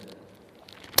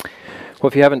Well,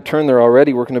 if you haven't turned there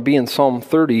already, we're going to be in Psalm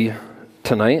 30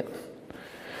 tonight.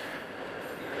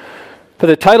 But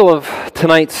the title of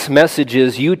tonight's message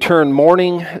is, You Turn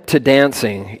Mourning to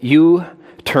Dancing. You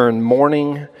turn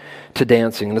mourning to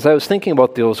dancing. And as I was thinking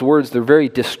about those words, they're very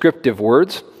descriptive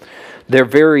words. They're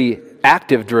very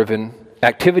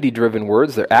activity-driven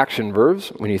words. They're action verbs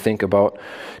when you think about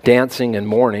dancing and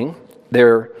mourning.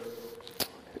 They're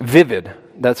vivid.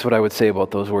 That's what I would say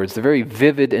about those words. They're very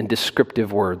vivid and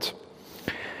descriptive words.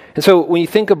 And so when you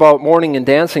think about mourning and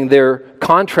dancing, they're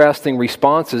contrasting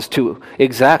responses to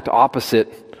exact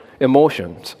opposite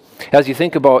emotions. As you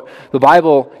think about, the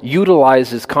Bible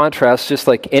utilizes contrast just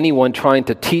like anyone trying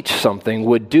to teach something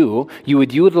would do. You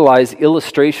would utilize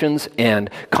illustrations and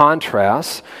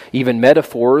contrasts, even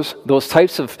metaphors, those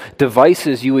types of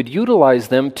devices, you would utilize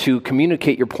them to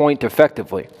communicate your point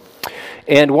effectively.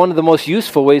 And one of the most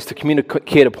useful ways to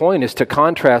communicate a point is to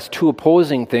contrast two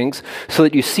opposing things so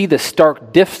that you see the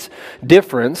stark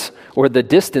difference or the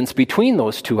distance between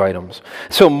those two items.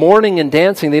 So mourning and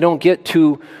dancing, they don't get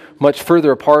too much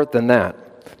further apart than that.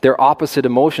 They're opposite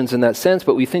emotions in that sense,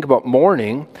 but we think about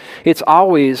mourning, it's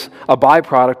always a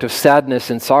byproduct of sadness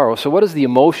and sorrow. So what is the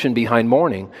emotion behind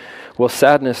mourning? Well,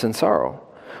 sadness and sorrow.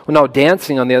 Well, now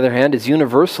dancing, on the other hand, is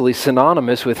universally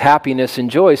synonymous with happiness and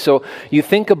joy. So you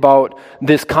think about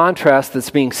this contrast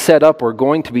that's being set up or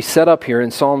going to be set up here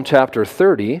in Psalm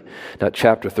 30.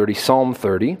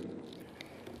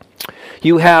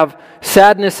 You have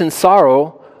sadness and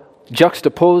sorrow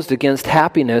juxtaposed against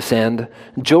happiness and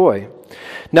joy.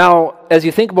 Now, as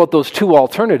you think about those two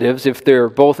alternatives, if they're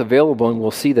both available, and we'll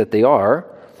see that they are,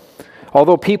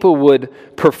 although people would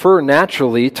prefer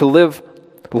naturally to live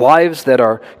lives that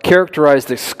are characterized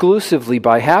exclusively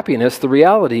by happiness, the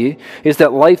reality is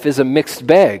that life is a mixed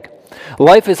bag.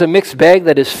 Life is a mixed bag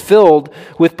that is filled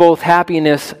with both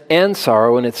happiness and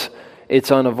sorrow, and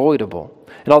it's unavoidable.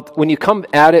 And when you come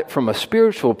at it from a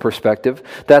spiritual perspective,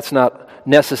 that's not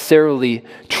necessarily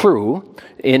true.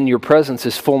 In your presence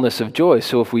is fullness of joy.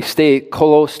 So if we stay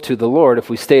close to the Lord, if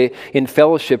we stay in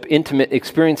fellowship,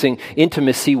 experiencing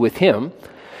intimacy with Him,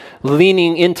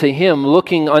 leaning into Him,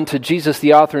 looking unto Jesus,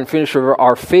 the author and finisher of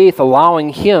our faith, allowing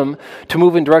Him to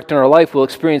move and direct in our life, we'll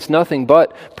experience nothing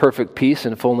but perfect peace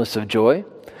and fullness of joy.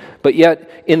 But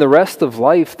yet, in the rest of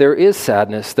life, there is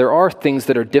sadness. There are things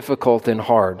that are difficult and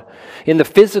hard. In the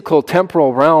physical,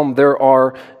 temporal realm, there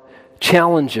are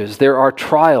challenges, there are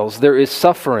trials, there is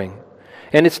suffering.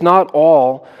 And it's not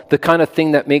all the kind of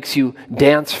thing that makes you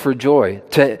dance for joy,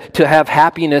 to have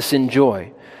happiness and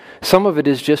joy. Some of it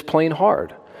is just plain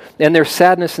hard. And there's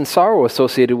sadness and sorrow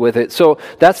associated with it. So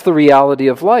that's the reality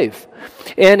of life.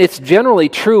 And it's generally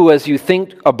true as you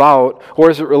think about,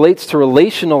 or as it relates to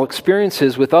relational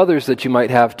experiences with others that you might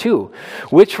have too.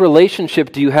 Which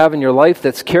relationship do you have in your life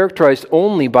that's characterized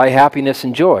only by happiness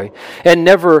and joy, and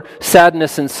never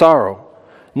sadness and sorrow?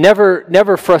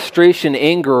 Never frustration,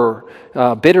 anger,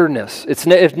 bitterness. It's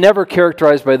never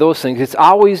characterized by those things. It's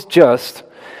always just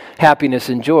happiness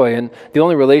and joy. And the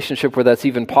only relationship where that's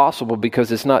even possible,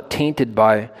 because it's not tainted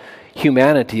by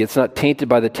humanity, it's not tainted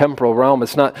by the temporal realm,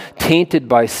 it's not tainted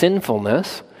by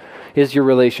sinfulness, is your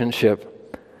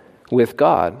relationship with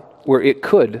God, where it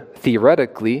could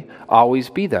theoretically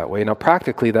always be that way. Now,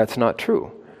 practically, that's not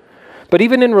true. But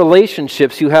even in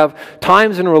relationships, you have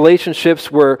times in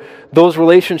relationships where those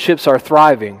relationships are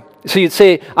thriving. So you'd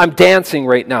say, I'm dancing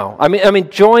right now. I'm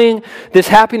enjoying this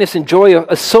happiness and joy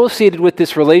associated with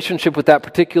this relationship with that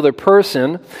particular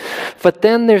person. But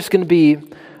then there's going to be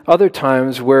other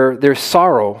times where there's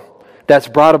sorrow that's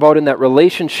brought about in that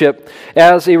relationship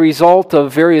as a result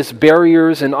of various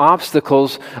barriers and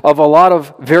obstacles of a lot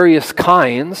of various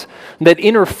kinds that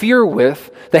interfere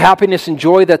with the happiness and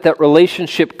joy that that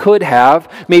relationship could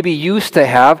have, maybe used to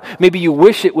have, maybe you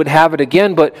wish it would have it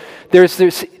again, but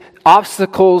there's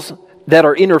obstacles that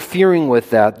are interfering with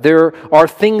that. There are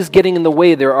things getting in the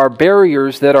way. There are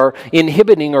barriers that are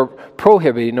inhibiting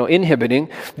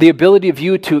the ability of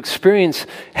you to experience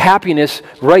happiness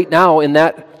right now in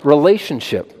that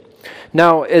relationship.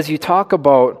 Now, as you talk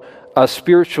about on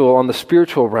the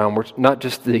spiritual realm, not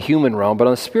just the human realm, but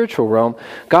on the spiritual realm,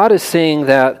 God is saying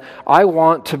that I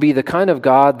want to be the kind of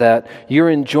God that you're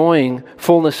enjoying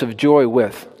fullness of joy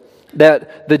with.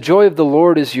 That the joy of the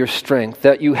Lord is your strength,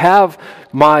 that you have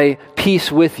my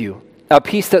peace with you, a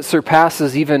peace that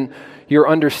surpasses even your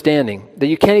understanding, that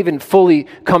you can't even fully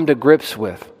come to grips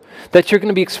with, that you're going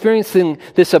to be experiencing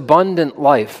this abundant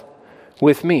life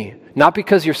with me, not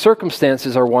because your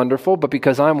circumstances are wonderful, but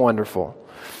because I'm wonderful,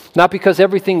 not because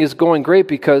everything is going great,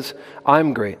 because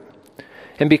I'm great,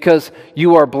 and because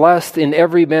you are blessed in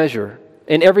every measure,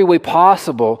 in every way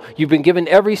possible. You've been given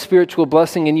every spiritual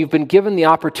blessing, and you've been given the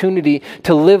opportunity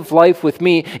to live life with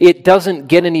me. It doesn't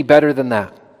get any better than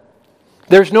that.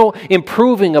 There's no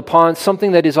improving upon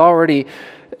something that is already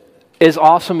as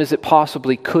awesome as it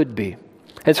possibly could be.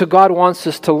 And so God wants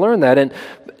us to learn that. And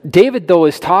David, though,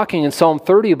 is talking in Psalm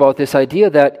 30 about this idea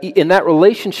that in that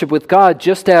relationship with God,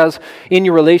 just as in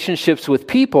your relationships with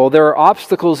people, there are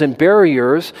obstacles and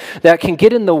barriers that can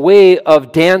get in the way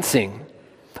of dancing,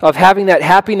 of having that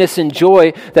happiness and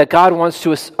joy that God wants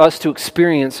us to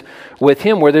experience with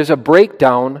Him, where there's a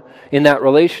breakdown in that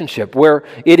relationship, where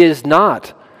it is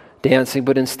not dancing,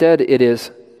 but instead it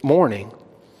is mourning.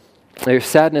 There's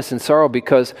sadness and sorrow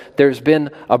because there's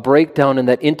been a breakdown in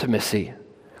that intimacy,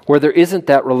 where there isn't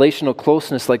that relational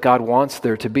closeness like God wants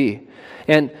there to be.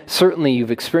 And certainly you've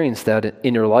experienced that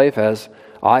in your life, as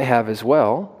I have as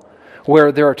well,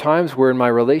 where there are times where in my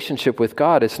relationship with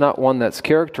God, it's not one that's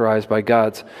characterized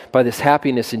by this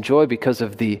happiness and joy because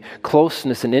of the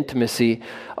closeness and intimacy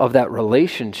of that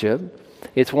relationship.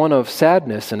 It's one of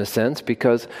sadness in a sense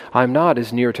because I'm not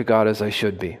as near to God as I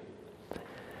should be.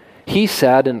 He's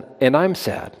sad and I'm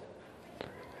sad.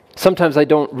 Sometimes I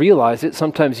don't realize it.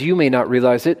 Sometimes you may not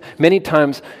realize it. Many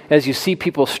times as you see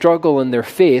people struggle in their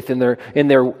faith, in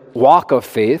their walk of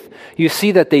faith, you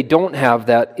see that they don't have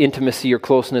that intimacy or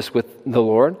closeness with the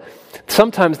Lord.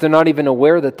 Sometimes they're not even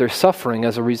aware that they're suffering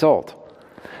as a result.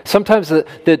 Sometimes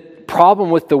the problem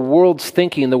with the world's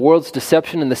thinking, the world's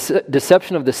deception, and the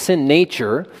deception of the sin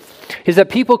nature is that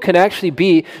people can actually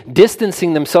be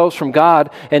distancing themselves from God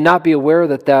and not be aware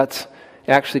that that's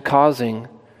actually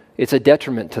it's a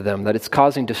detriment to them, that it's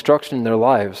causing destruction in their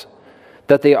lives,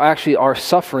 that they actually are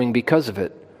suffering because of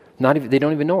it. They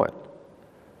don't even know it.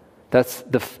 That's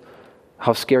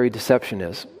how scary deception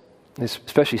is,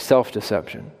 especially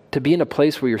self-deception. To be in a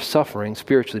place where you're suffering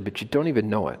spiritually, but you don't even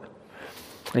know it.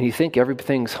 And you think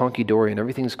everything's hunky-dory and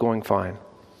everything's going fine.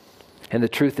 And the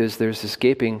truth is there's this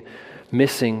gaping,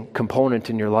 missing component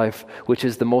in your life, which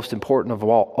is the most important of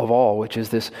all, which is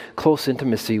this close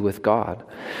intimacy with God.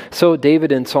 So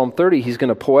David in Psalm 30, he's going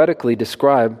to poetically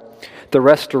describe the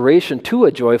restoration to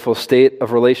a joyful state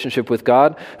of relationship with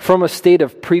God from a state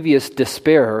of previous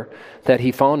despair that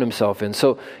he found himself in.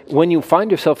 So when you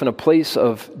find yourself in a place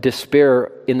of despair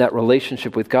in that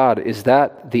relationship with God, is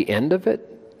that the end of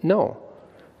it? No.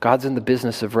 God's in the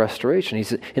business of restoration.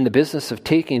 He's in the business of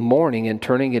taking mourning and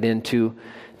turning it into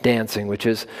dancing, which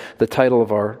is the title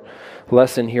of our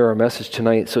lesson here, our message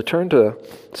tonight. So turn to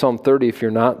Psalm 30 if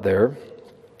you're not there.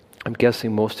 I'm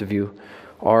guessing most of you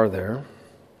are there.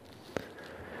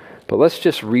 But let's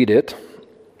just read it.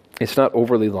 It's not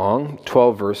overly long,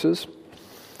 12 verses.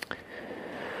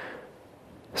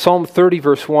 Psalm 30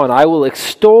 verse 1, I will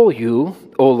extol you,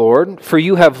 O Lord, for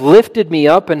you have lifted me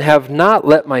up and have not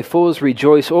let my foes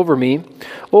rejoice over me.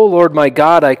 O Lord my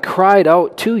God, I cried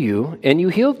out to you and you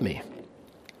healed me.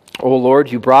 O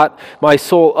Lord, you brought my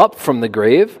soul up from the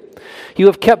grave. You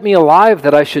have kept me alive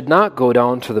that I should not go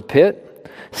down to the pit.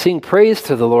 Sing praise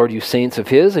to the Lord, you saints of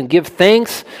his, and give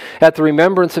thanks at the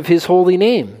remembrance of his holy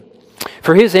name.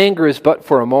 For his anger is but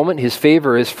for a moment, his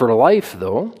favor is for life,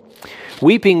 though.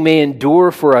 Weeping may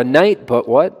endure for a night, but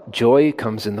what? Joy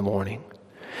comes in the morning.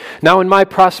 Now in my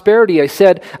prosperity I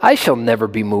said, I shall never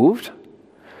be moved.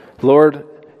 Lord,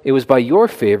 it was by your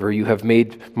favor you have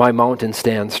made my mountain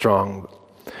stand strong.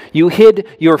 You hid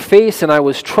your face, and I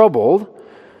was troubled.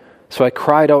 So I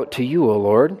cried out to you, O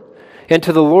Lord. And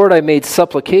to the Lord I made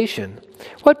supplication.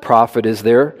 What profit is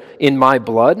there in my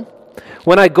blood?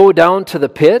 When I go down to the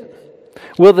pit,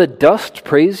 will the dust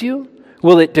praise you?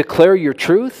 Will it declare your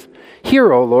truth?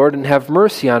 Hear, O Lord, and have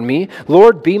mercy on me.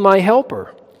 Lord, be my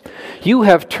helper. You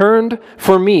have turned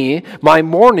for me my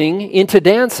mourning into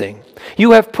dancing.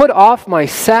 You have put off my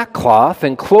sackcloth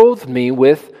and clothed me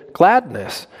with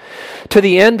gladness, to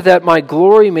the end that my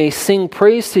glory may sing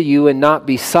praise to you and not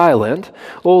be silent.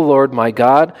 O Lord my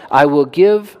God, I will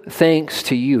give thanks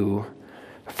to you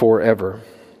forever.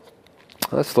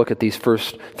 Let's look at these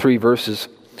first three verses.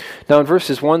 Now in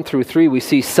verses 1 through 3, we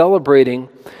see celebrating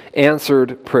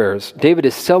answered prayers. David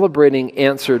is celebrating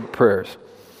answered prayers.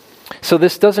 So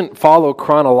this doesn't follow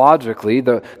chronologically.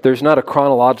 There's not a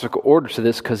chronological order to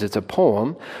this because it's a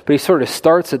poem, but he sort of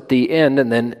starts at the end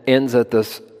and then ends at the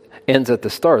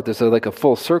start. There's like a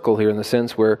full circle here in the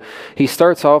sense where he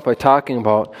starts off by talking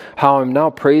about how I'm now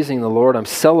praising the Lord, I'm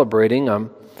celebrating,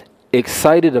 I'm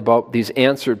excited about these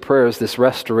answered prayers, this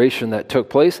restoration that took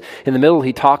place. In the middle,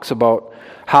 he talks about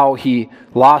how he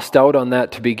lost out on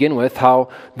that to begin with, how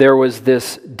there was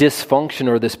this dysfunction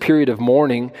or this period of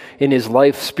mourning in his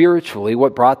life spiritually,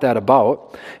 what brought that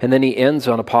about. And then he ends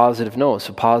on a positive note.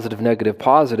 So positive, negative,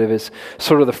 positive is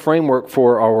sort of the framework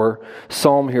for our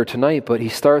psalm here tonight. But he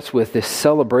starts with this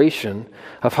celebration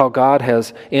of how God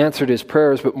has answered his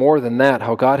prayers, but more than that,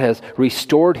 how God has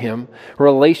restored him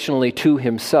relationally to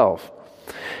himself.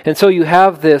 And so you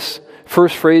have this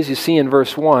first phrase you see in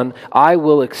verse 1, I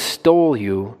will extol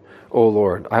you, O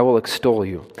Lord. I will extol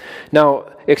you.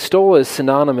 Now, extol is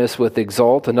synonymous with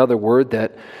exalt, another word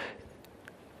that,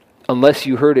 unless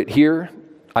you heard it here,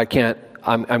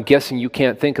 I'm guessing you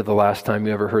can't think of the last time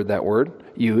you ever heard that word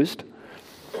used.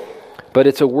 But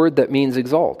it's a word that means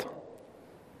exalt.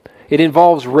 It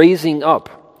involves raising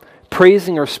up,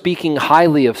 praising or speaking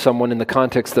highly of someone in the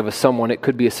context of a someone. It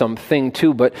could be a something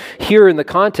too, but here in the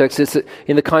context, it's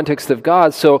in the context of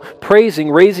God. So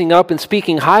praising, raising up, and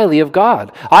speaking highly of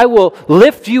God. I will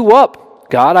lift you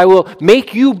up, God. I will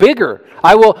make you bigger.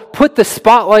 I will put the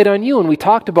spotlight on you. And we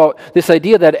talked about this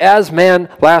idea that as man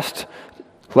last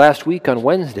week on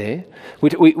Wednesday,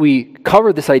 we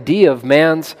covered this idea of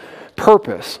man's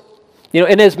purpose.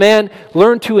 And as man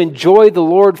learned to enjoy the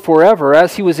Lord forever,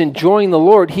 as he was enjoying the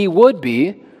Lord, he would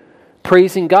be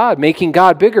praising God, making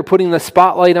God bigger, putting the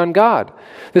spotlight on God.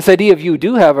 This idea of you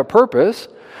do have a purpose,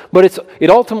 but it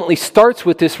ultimately starts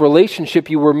with this relationship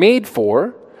you were made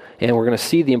for, and we're going to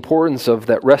see the importance of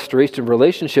that restoration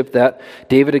relationship that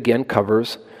David again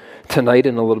covers tonight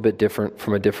in a little bit different,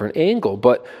 from a different angle.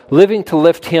 But living to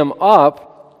lift him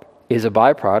up is a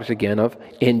byproduct, again, of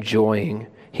enjoying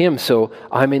him. So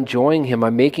I'm enjoying him.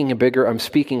 I'm making him bigger. I'm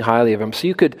speaking highly of him.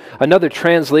 So another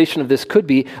translation of this could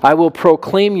be, I will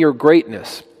proclaim your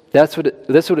greatness. That's what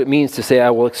it means to say,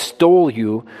 I will extol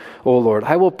you, O Lord.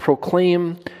 I will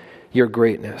proclaim your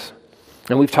greatness.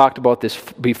 And we've talked about this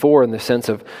before in the sense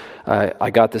of, I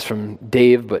got this from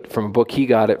Dave, but from a book he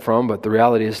got it from, but the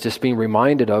reality is just being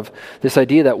reminded of this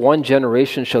idea that one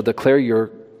generation shall declare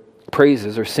your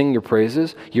praises or sing your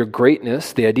praises, your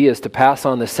greatness. The idea is to pass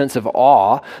on the sense of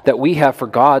awe that we have for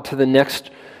God to the next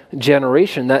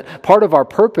generation. That part of our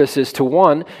purpose is to,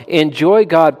 one, enjoy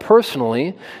God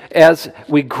personally as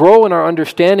we grow in our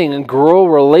understanding and grow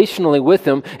relationally with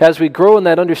him, as we grow in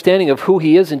that understanding of who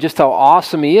he is and just how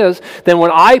awesome he is. Then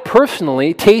when I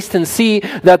personally taste and see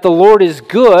that the Lord is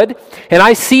good and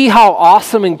I see how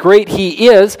awesome and great he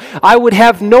is, I would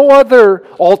have no other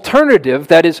alternative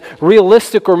that is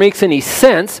realistic or makes any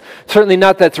sense, certainly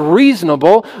not that's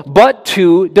reasonable, but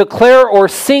to declare or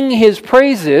sing his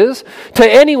praises to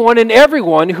anyone and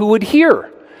everyone who would hear.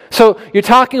 So you're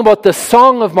talking about the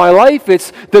song of my life.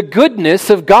 It's the goodness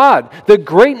of God, the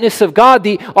greatness of God,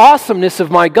 the awesomeness of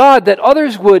my God, that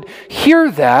others would hear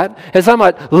that as I'm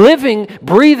a living,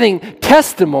 breathing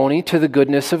testimony to the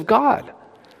goodness of God.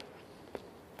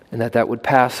 And that would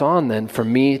pass on then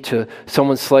from me to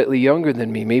someone slightly younger than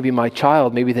me, maybe my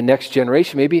child, maybe the next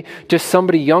generation, maybe just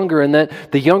somebody younger, and that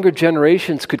the younger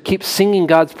generations could keep singing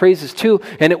God's praises too,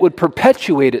 and it would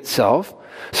perpetuate itself.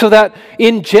 So that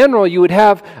in general you would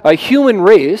have a human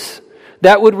race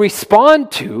that would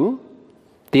respond to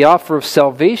the offer of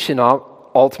salvation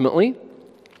ultimately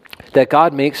that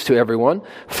God makes to everyone,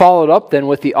 followed up then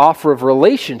with the offer of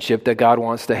relationship that God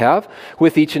wants to have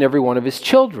with each and every one of his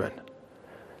children.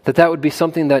 That would be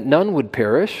something that none would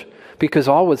perish, because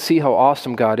all would see how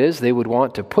awesome God is. They would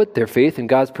want to put their faith in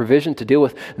God's provision to deal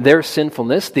with their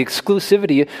sinfulness, the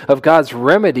exclusivity of God's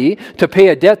remedy to pay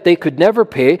a debt they could never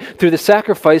pay through the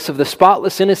sacrifice of the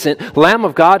spotless, innocent Lamb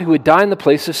of God who would die in the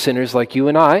place of sinners like you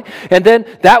and I. And then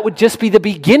that would just be the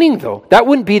beginning, though. That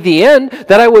wouldn't be the end.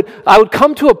 That I would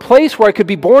come to a place where I could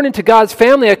be born into God's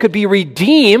family. I could be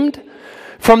redeemed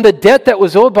from the debt that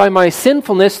was owed by my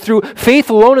sinfulness through faith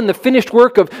alone in the finished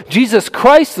work of Jesus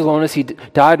Christ alone, as he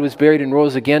died, was buried, and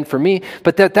rose again for me.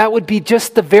 But that would be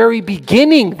just the very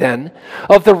beginning then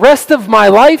of the rest of my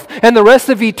life and the rest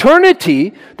of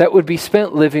eternity that would be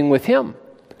spent living with him.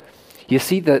 You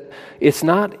see that it's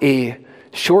not a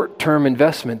short-term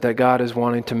investment that God is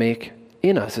wanting to make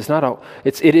in us.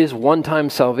 It is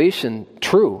one-time salvation,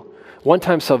 true.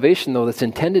 One-time salvation, though, that's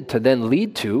intended to then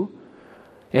lead to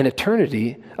an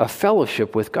eternity of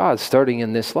fellowship with God starting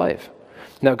in this life.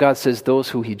 Now God says those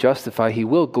who he justify, he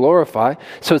will glorify.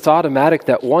 So it's automatic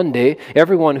that one day,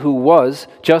 everyone who was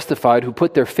justified, who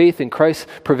put their faith in Christ's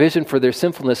provision for their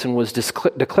sinfulness and was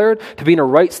declared to be in a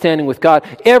right standing with God,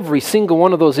 every single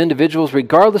one of those individuals,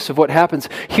 regardless of what happens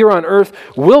here on earth,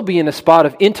 will be in a spot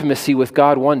of intimacy with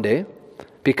God one day.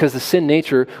 because the sin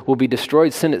nature will be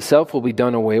destroyed. Sin itself will be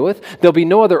done away with. There'll be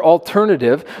no other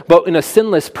alternative, but in a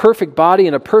sinless, perfect body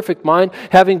and a perfect mind,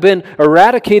 having been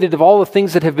eradicated of all the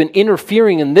things that have been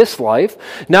interfering in this life,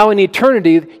 now in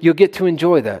eternity, you'll get to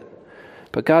enjoy that.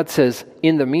 But God says,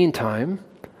 in the meantime,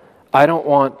 I don't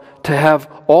want to have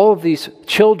all of these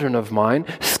children of mine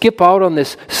skip out on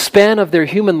this span of their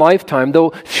human lifetime,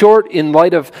 though short in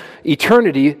light of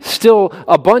eternity, still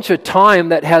a bunch of time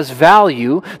that has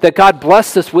value, that God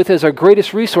blessed us with as our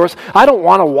greatest resource. I don't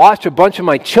want to watch a bunch of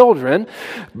my children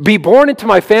be born into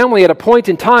my family at a point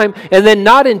in time and then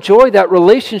not enjoy that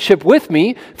relationship with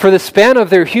me for the span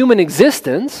of their human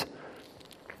existence.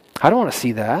 I don't want to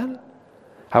see that.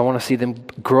 I want to see them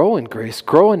grow in grace,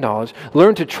 grow in knowledge,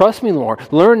 learn to trust me more,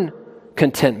 learn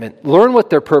contentment, learn what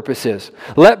their purpose is.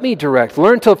 Let me direct,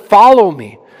 learn to follow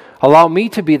me. Allow me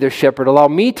to be their shepherd. Allow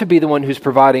me to be the one who's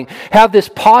providing. Have this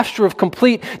posture of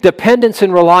complete dependence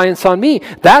and reliance on me.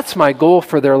 That's my goal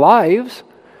for their lives.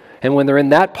 And when they're in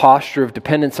that posture of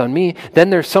dependence on me, then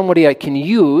there's somebody I can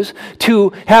use to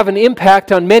have an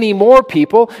impact on many more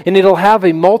people, and it'll have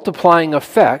a multiplying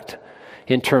effect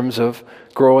in terms of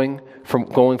going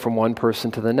from one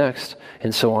person to the next,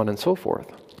 and so on and so forth.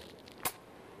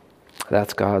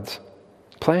 That's God's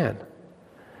plan.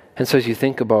 And so as you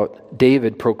think about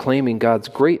David proclaiming God's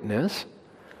greatness,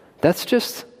 that's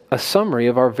just a summary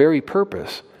of our very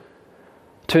purpose.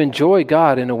 To enjoy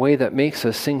God in a way that makes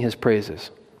us sing His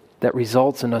praises. That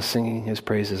results in us singing His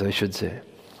praises, I should say.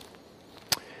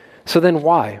 So then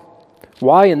why?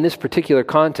 Why in this particular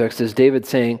context is David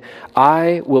saying,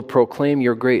 I will proclaim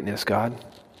your greatness, God?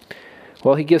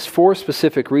 Well, he gives 4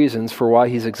 specific reasons for why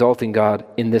he's exalting God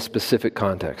in this specific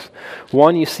context.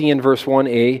 One you see in verse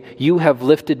 1a, you have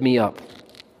lifted me up.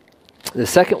 The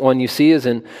second one you see is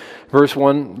in verse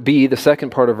 1b, the second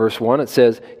part of verse 1. It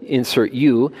says, insert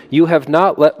you have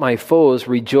not let my foes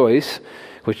rejoice,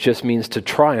 which just means to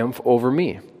triumph over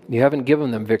me. You haven't given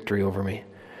them victory over me.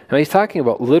 Now he's talking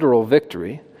about literal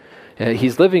victory.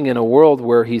 He's living in a world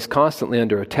where he's constantly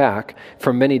under attack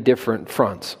from many different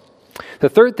fronts. The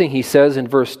third thing he says in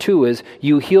verse 2 is,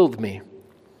 you healed me.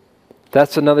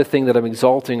 That's another thing that I'm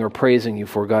exalting or praising you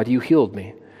for, God. You healed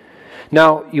me.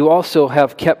 Now, you also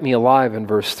have kept me alive in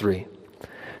verse 3.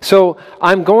 So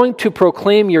I'm going to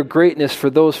proclaim your greatness for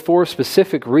those 4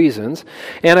 specific reasons.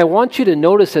 And I want you to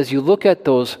notice as you look at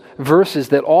those verses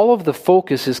that all of the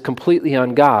focus is completely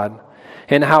on God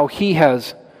and how He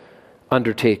has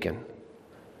undertaken.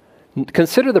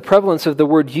 Consider the prevalence of the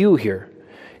word you here.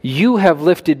 You have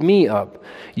lifted me up.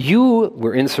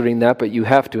 We're inserting that, but you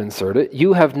have to insert it.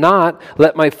 You have not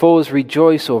let my foes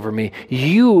rejoice over me.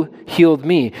 You healed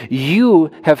me. You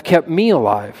have kept me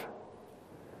alive.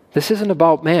 This isn't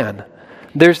about man.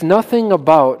 There's nothing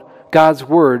about God's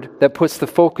word that puts the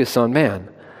focus on man.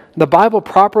 The Bible,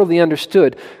 properly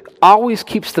understood, always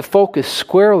keeps the focus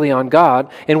squarely on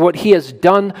God and what He has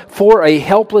done for a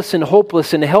helpless and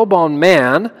hopeless and hellbound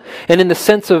man, and in the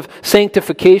sense of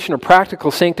sanctification or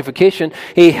practical sanctification,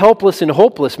 a helpless and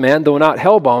hopeless man, though not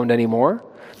hellbound anymore,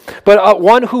 but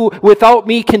one who without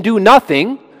me can do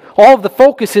nothing. All of the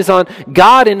focus is on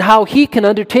God and how He can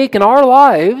undertake in our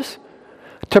lives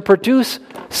to produce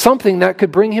something that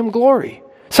could bring Him glory,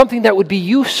 something that would be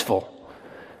useful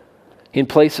in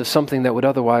place of something that would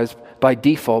otherwise by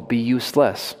default be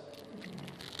useless.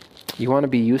 You want to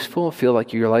be useful, feel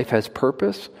like your life has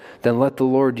purpose? Then let the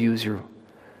Lord use you.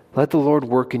 Let the Lord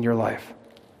work in your life.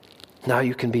 Now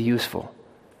you can be useful.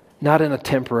 Not in a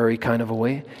temporary kind of a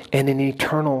way, and in an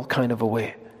eternal kind of a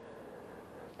way.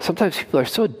 Sometimes people are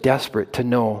so desperate to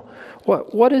know,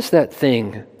 what is that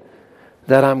thing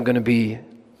that I'm going to be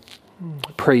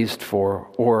praised for,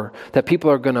 or that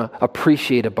people are going to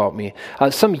appreciate about me,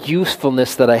 some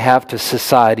usefulness that I have to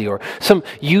society, or some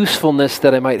usefulness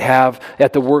that I might have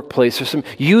at the workplace, or some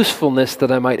usefulness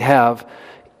that I might have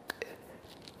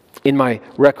in my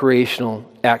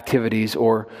recreational activities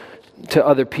or to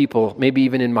other people, maybe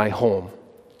even in my home.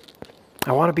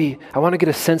 I want to get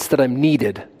a sense that I'm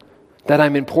needed, that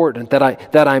I'm important, that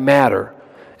I matter.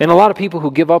 And a lot of people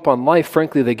who give up on life,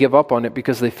 frankly, they give up on it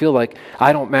because they feel like,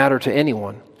 I don't matter to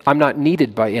anyone. I'm not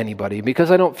needed by anybody.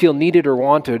 Because I don't feel needed or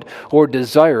wanted or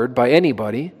desired by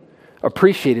anybody,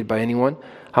 appreciated by anyone,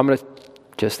 I'm going to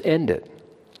just end it.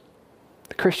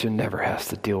 The Christian never has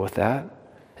to deal with that.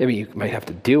 I mean, you might have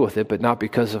to deal with it, but not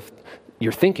because of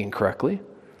your thinking correctly.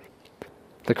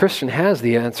 The Christian has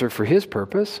the answer for his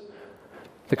purpose.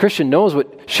 The Christian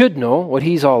should know what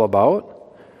he's all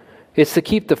about. It's to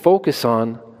keep the focus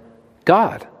on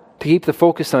God, to keep the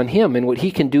focus on Him and what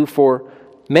He can do for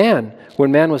man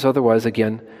when man was otherwise,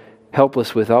 again,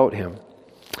 helpless without Him.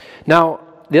 Now,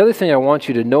 the other thing I want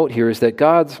you to note here is that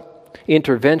God's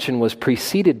intervention was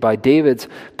preceded by David's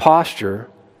posture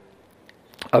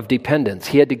of dependence.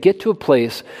 He had to get to a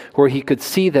place where he could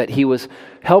see that he was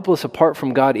helpless apart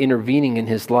from God intervening in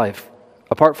his life,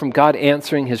 apart from God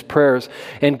answering his prayers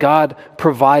and God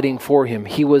providing for him.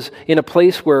 He was in a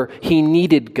place where he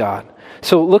needed God.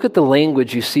 So look at the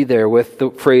language you see there with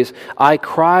the phrase, I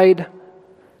cried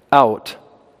out.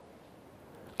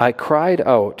 I cried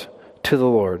out to the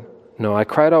Lord. No, I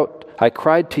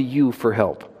cried to you for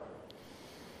help.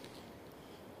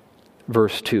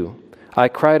 Verse 2, I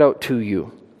cried out to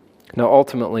you. Now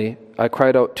ultimately, I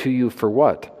cried out to you for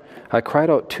what? I cried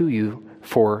out to you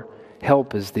for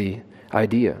help is the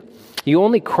idea. You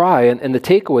only cry, and the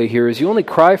takeaway here is you only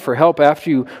cry for help after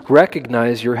you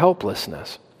recognize your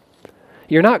helplessness.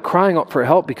 You're not crying out for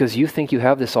help because you think you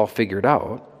have this all figured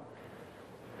out.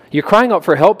 You're crying out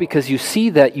for help because you see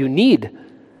that you need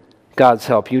God's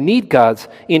help. You need God's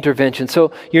intervention.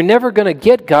 So you're never going to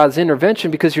get God's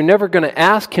intervention because you're never going to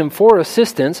ask Him for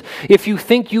assistance if you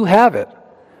think you have it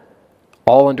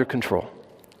all under control.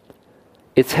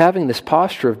 It's having this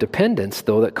posture of dependence,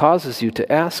 though, that causes you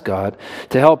to ask God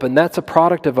to help, and that's a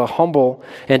product of a humble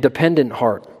and dependent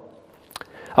heart.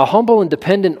 A humble and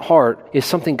dependent heart is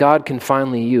something God can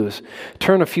finally use.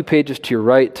 Turn a few pages to your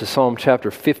right to Psalm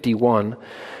chapter 51.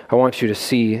 I want you to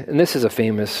see, and this is a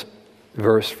famous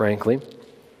verse, frankly.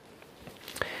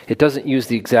 It doesn't use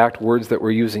the exact words that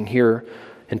we're using here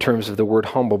in terms of the word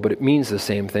humble, but it means the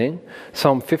same thing.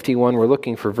 Psalm 51, we're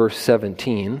looking for verse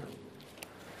 17.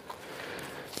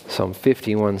 Psalm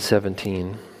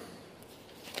 51:17.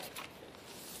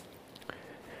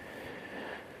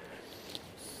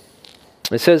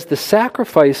 It says, the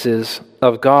sacrifices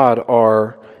of God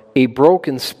are a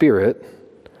broken spirit,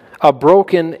 a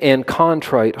broken and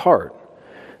contrite heart.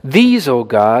 These, O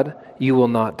God, you will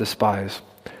not despise.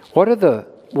 What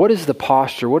is the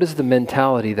posture, what is the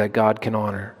mentality that God can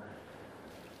honor?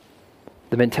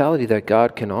 The mentality that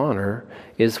God can honor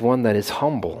is one that is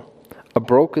humble. A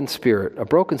broken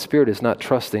spirit is not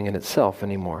trusting in itself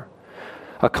anymore.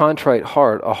 A contrite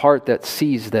heart, a heart that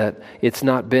sees that it's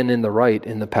not been in the right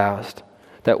in the past,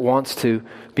 that wants to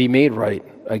be made right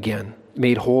again,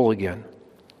 made whole again.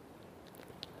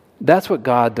 That's what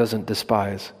God doesn't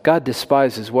despise. God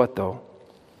despises what, though?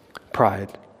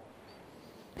 Pride.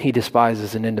 He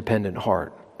despises an independent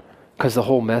heart. Because the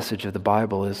whole message of the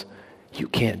Bible is, you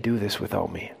can't do this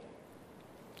without me.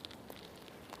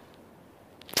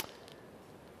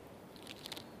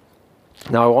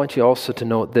 Now, I want you also to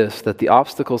note this, that the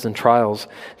obstacles and trials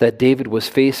that David was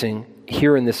facing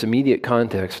here in this immediate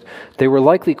context, they were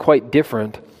likely quite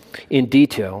different in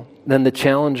detail than the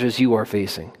challenges you are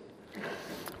facing.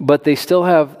 But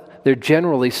they're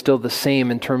generally still the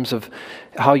same in terms of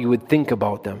how you would think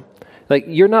about them. Like,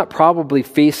 you're not probably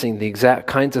facing the exact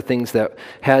kinds of things that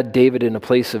had David in a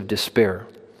place of despair,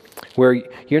 where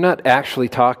you're not actually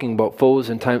talking about foes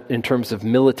in terms of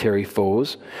military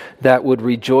foes that would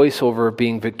rejoice over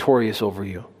being victorious over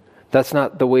you. That's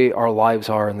not the way our lives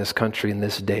are in this country in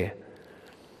this day.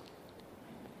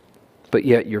 But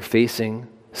yet you're facing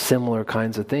similar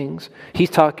kinds of things. He's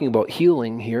talking about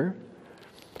healing here.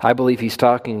 I believe he's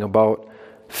talking about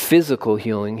physical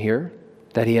healing here,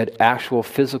 that he had actual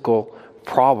physical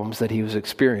problems that he was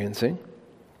experiencing.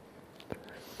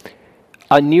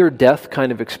 A near-death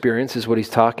kind of experience is what he's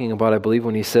talking about, I believe,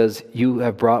 when he says, you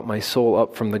have brought my soul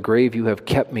up from the grave, you have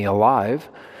kept me alive.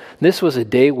 This was a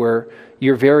day where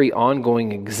your very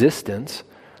ongoing existence,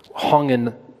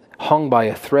 hung by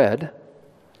a thread,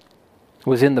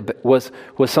 was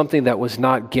something that was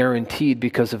not guaranteed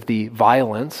because of the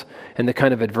violence and the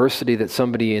kind of adversity that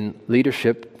somebody in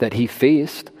leadership that he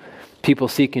faced, people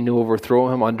seeking to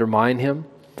overthrow him, undermine him,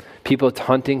 people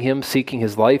hunting him, seeking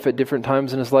his life at different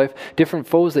times in his life, different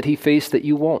foes that he faced that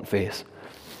you won't face.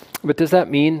 But does that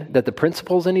mean that the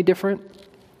principle's any different?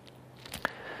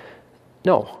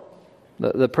 No.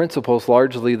 The principle's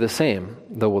largely the same,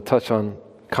 though we'll touch on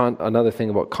another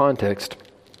thing about context.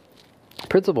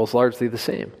 Principle's largely the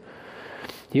same.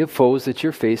 You have foes that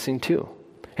you're facing too.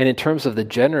 And in terms of the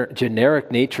generic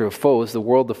nature of foes, the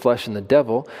world, the flesh, and the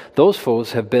devil, those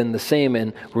foes have been the same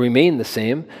and remain the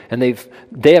same, and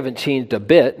they haven't changed a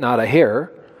bit, not a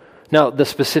hair. Now, the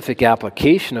specific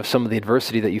application of some of the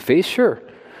adversity that you face, sure,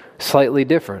 slightly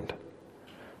different.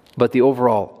 But the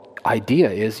overall idea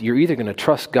is you're either going to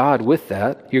trust God with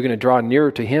that, you're going to draw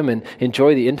nearer to Him and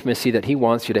enjoy the intimacy that He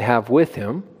wants you to have with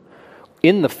Him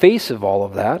in the face of all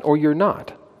of that, or you're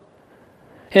not.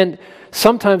 And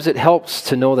sometimes it helps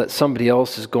to know that somebody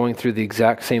else is going through the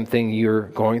exact same thing you're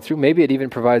going through. Maybe it even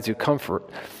provides you comfort.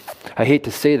 I hate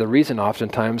to say the reason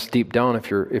oftentimes deep down,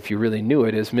 if you really knew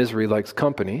it, is misery likes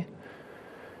company.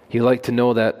 You like to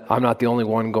know that I'm not the only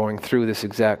one going through this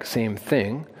exact same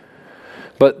thing.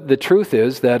 But the truth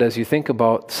is that as you think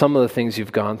about some of the things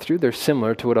you've gone through, they're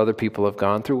similar to what other people have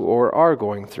gone through or are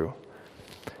going through.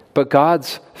 But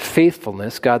God's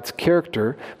faithfulness, God's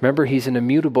character, remember, He's an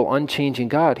immutable, unchanging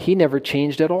God. He never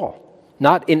changed at all.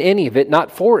 Not in any of it,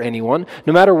 not for anyone,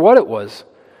 no matter what it was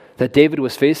that David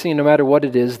was facing, and no matter what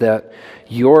it is that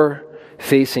you're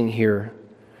facing here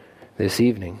this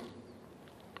evening.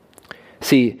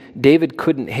 See, David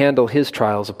couldn't handle his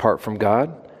trials apart from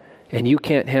God, and you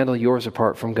can't handle yours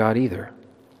apart from God either.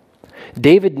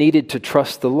 David needed to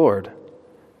trust the Lord.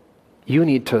 You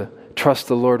need to trust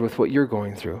the Lord with what you're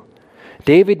going through.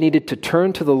 David needed to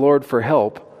turn to the Lord for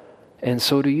help, and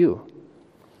so do you.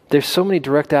 There's so many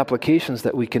direct applications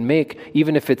that we can make,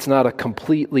 even if it's not a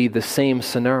completely the same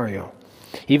scenario.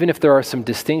 Even if there are some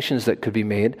distinctions that could be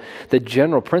made, the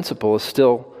general principle is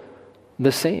still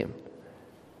the same.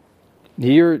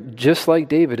 You're just like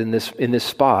David in this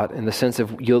spot, in the sense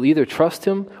of you'll either trust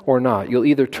him or not. You'll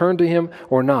either turn to him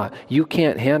or not. You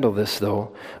can't handle this,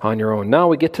 though, on your own. Now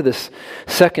we get to this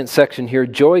second section here.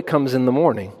 Joy comes in the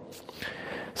morning.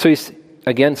 So he's,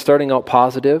 again, starting out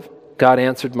positive. God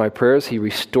answered my prayers. He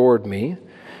restored me.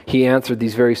 He answered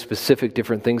these very specific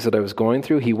different things that I was going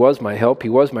through. He was my help. He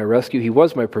was my rescue. He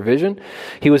was my provision.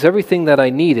 He was everything that I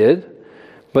needed.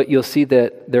 But you'll see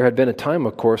that there had been a time,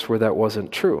 of course, where that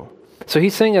wasn't true. So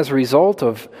he's saying as a result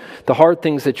of the hard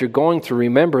things that you're going through,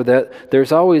 remember that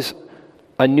there's always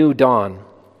a new dawn,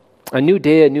 a new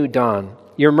day, a new dawn.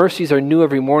 Your mercies are new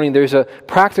every morning. There's a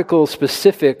practical,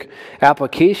 specific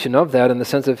application of that in the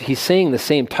sense of he's saying the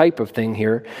same type of thing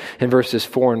here in verses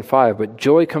 4 and 5. But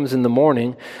joy comes in the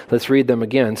morning. Let's read them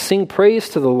again. Sing praise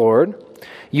to the Lord,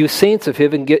 you saints of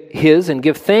His, and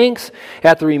give thanks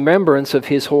at the remembrance of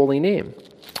His holy name.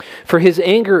 For His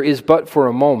anger is but for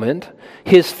a moment.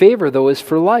 His favor, though, is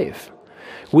for life.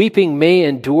 Weeping may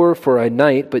endure for a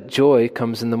night, but joy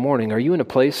comes in the morning. Are you in a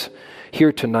place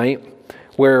here tonight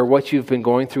where what you've been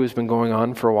going through has been going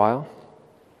on for a while?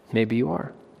 Maybe you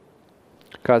are.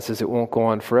 God says it won't go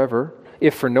on forever.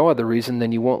 If for no other reason,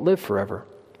 then you won't live forever.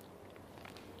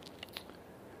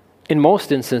 In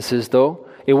most instances, though,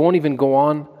 it won't even go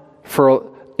on for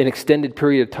an extended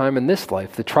period of time in this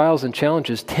life. The trials and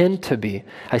challenges tend to be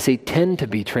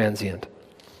transient.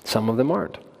 Some of them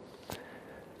aren't.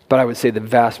 But I would say the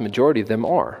vast majority of them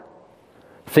are.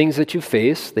 Things that you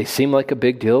face, they seem like a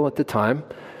big deal at the time,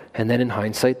 and then in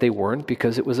hindsight they weren't,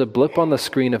 because it was a blip on the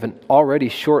screen of an already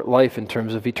short life in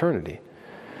terms of eternity.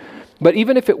 But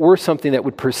even if it were something that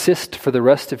would persist for the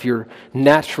rest of your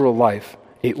natural life,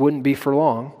 it wouldn't be for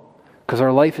long, because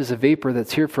our life is a vapor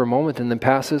that's here for a moment and then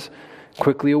passes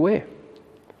quickly away.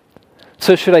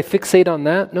 So should I fixate on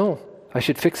that? No. I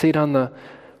should fixate on the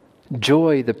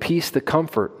joy, the peace, the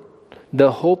comfort,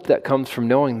 the hope that comes from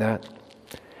knowing that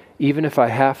even if I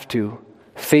have to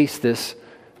face this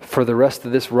for the rest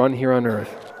of this run here on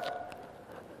earth,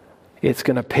 it's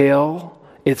going to pale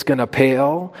in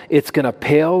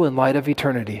light of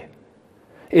eternity.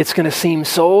 It's going to seem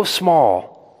so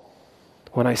small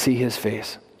when I see His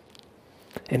face.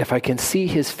 And if I can see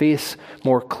His face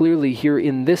more clearly here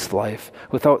in this life,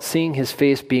 without seeing His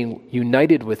face being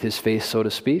united with His face, so to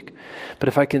speak, but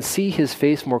if I can see His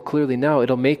face more clearly now,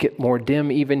 it'll make it more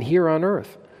dim even here on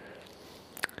earth.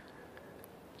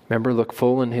 Remember, look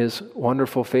full in His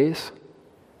wonderful face,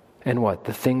 and what?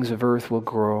 The things of earth will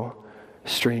grow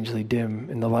strangely dim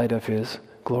in the light of His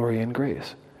glory and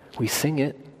grace. We sing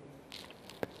it.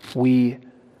 We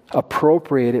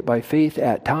appropriate it by faith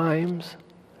at times.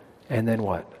 And then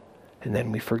what? And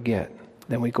then we forget.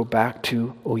 Then we go back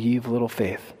to, O ye of little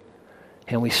faith.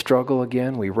 And we struggle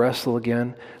again, we wrestle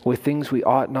again with things we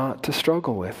ought not to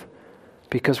struggle with.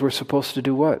 Because we're supposed to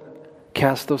do what?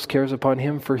 Cast those cares upon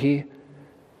Him, for He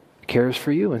cares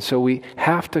for you. And so we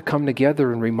have to come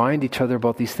together and remind each other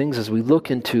about these things as we look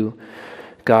into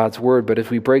God's Word. But as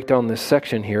we break down this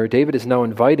section here, David is now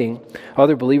inviting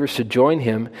other believers to join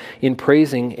him in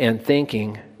praising and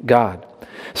thanking God.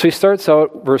 So he starts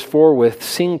out verse 4 with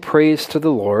sing praise to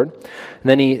the Lord. And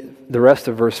then the rest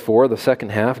of verse 4, the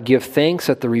second half, give thanks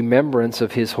at the remembrance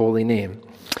of His holy name.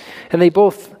 And they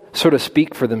both sort of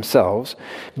speak for themselves.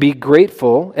 Be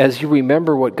grateful as you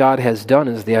remember what God has done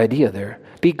is the idea there.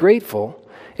 Be grateful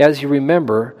as you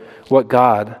remember what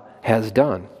God has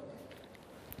done.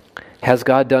 Has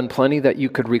God done plenty that you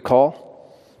could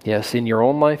recall? Yes. In your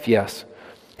own life? Yes.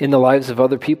 In the lives of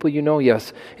other people you know?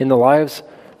 Yes. In the lives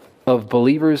of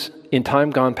believers in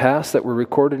time gone past that were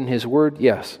recorded in His Word?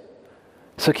 Yes.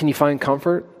 So can you find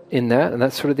comfort in that, and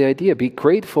that's sort of the idea. Be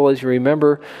grateful as you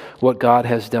remember what God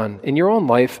has done. In your own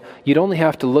life, you'd only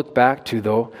have to look back to,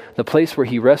 though, the place where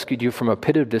he rescued you from a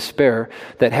pit of despair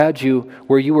that had you,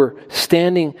 where you were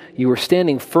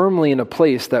standing firmly in a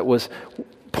place that was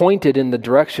pointed in the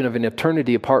direction of an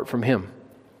eternity apart from him.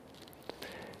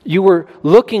 You were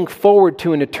looking forward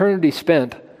to an eternity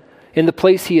spent in the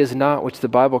place he is not, which the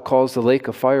Bible calls the lake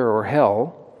of fire or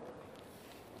hell.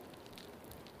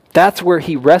 That's where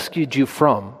he rescued you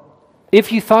from.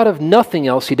 If you thought of nothing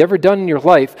else he'd ever done in your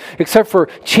life except for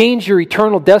change your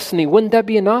eternal destiny, wouldn't that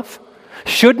be enough?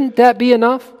 Shouldn't that be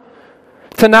enough?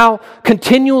 To now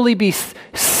continually be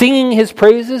singing his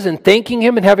praises and thanking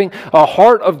him and having a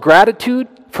heart of gratitude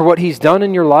for what he's done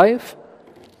in your life?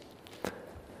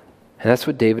 And that's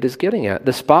what David is getting at.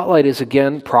 The spotlight is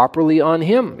again properly on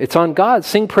him. It's on God.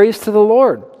 Sing praise to the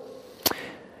Lord.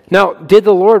 Now, did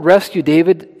the Lord rescue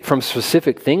David from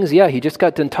specific things? Yeah, he just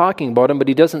got done talking about him, but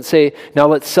he doesn't say, now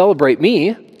let's celebrate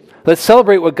me. Let's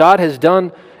celebrate what God has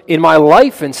done in my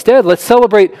life instead. Let's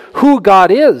celebrate who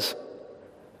God is.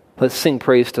 Let's sing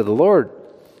praise to the Lord.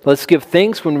 Let's give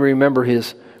thanks when we remember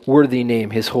his worthy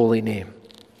name, his holy name.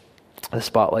 The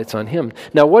spotlight's on him.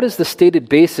 Now, what is the stated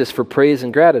basis for praise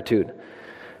and gratitude?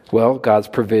 Well, God's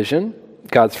provision,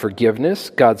 God's forgiveness,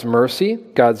 God's mercy,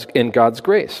 God's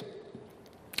grace.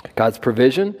 God's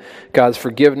provision, God's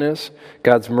forgiveness,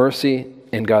 God's mercy,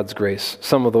 and God's grace.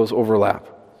 Some of those overlap.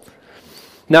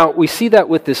 Now, we see that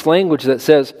with this language that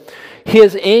says,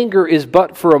 his anger is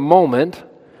but for a moment,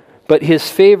 but his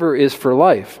favor is for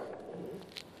life.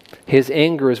 His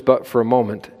anger is but for a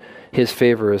moment, his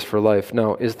favor is for life.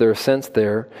 Now, is there a sense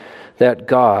there that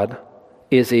God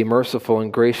is a merciful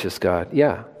and gracious God?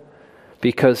 Yeah,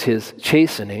 because his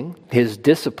chastening, his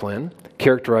discipline,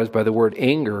 characterized by the word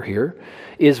anger here,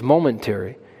 is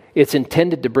momentary. It's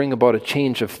intended to bring about a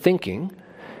change of thinking,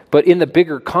 but in the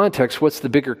bigger context, what's the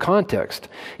bigger context?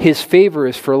 His favor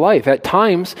is for life. At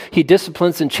times, he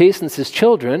disciplines and chastens his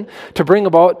children to bring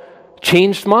about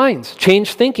changed minds,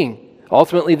 changed thinking,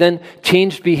 ultimately then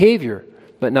changed behavior,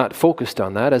 but not focused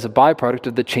on that as a byproduct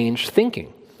of the changed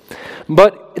thinking.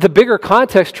 But the bigger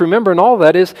context to remember in all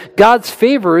that is God's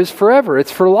favor is forever.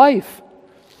 It's for life.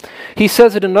 He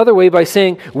says it another way by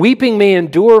saying, weeping may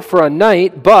endure for a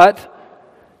night, but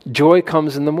joy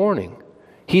comes in the morning.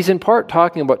 He's in part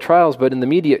talking about trials, but in the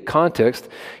immediate context,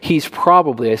 he's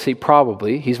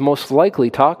most likely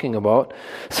talking about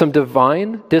some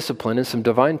divine discipline and some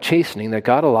divine chastening that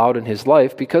God allowed in his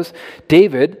life because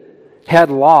David had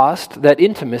lost that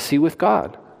intimacy with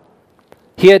God.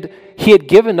 He had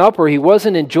given up, or he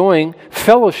wasn't enjoying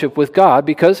fellowship with God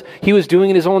because he was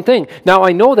doing his own thing. Now,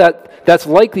 I know that that's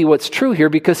likely what's true here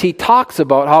because he talks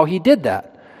about how he did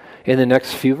that in the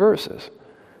next few verses.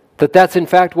 That's in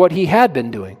fact what he had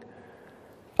been doing.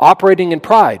 Operating in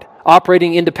pride,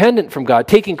 operating independent from God,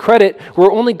 taking credit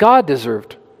where only God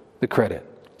deserved the credit.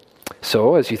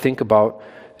 So, as you think about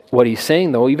what he's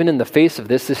saying, though, even in the face of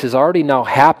this has already now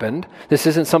happened. This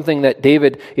isn't something that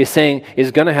David is saying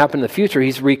is going to happen in the future.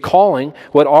 He's recalling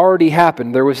what already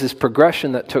happened. There was this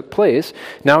progression that took place.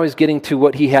 Now he's getting to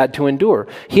what he had to endure.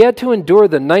 He had to endure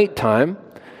the nighttime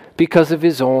because of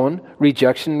his own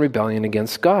rejection and rebellion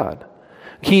against God.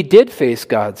 He did face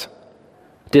God's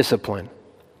discipline.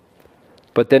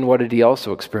 But then what did he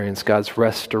also experience? God's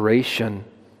restoration.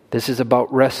 This is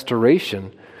about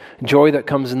restoration. Joy that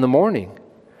comes in the morning.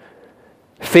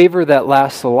 Favor that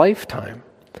lasts a lifetime.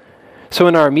 So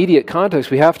in our immediate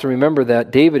context, we have to remember that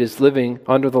David is living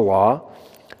under the law,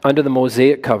 under the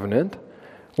Mosaic covenant,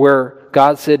 where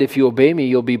God said, if you obey me,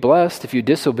 you'll be blessed. If you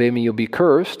disobey me, you'll be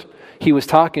cursed. He was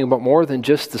talking about more than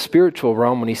just the spiritual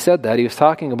realm when he said that. He was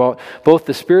talking about both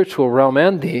the spiritual realm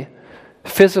and the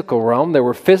physical realm. There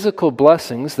were physical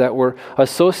blessings that were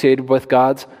associated with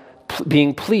God's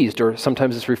being pleased, or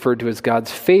sometimes it's referred to as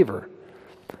God's favor.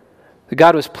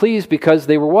 God was pleased because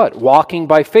they were what? Walking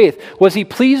by faith. Was he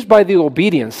pleased by the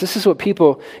obedience? This is what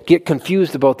people get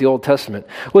confused about the Old Testament.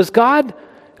 Was God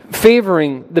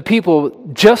favoring the people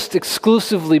just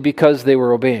exclusively because they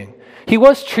were obeying? He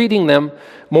was treating them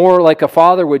more like a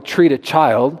father would treat a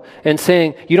child and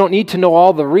saying, you don't need to know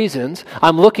all the reasons.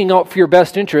 I'm looking out for your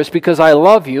best interest because I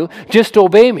love you. Just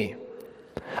obey me.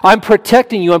 I'm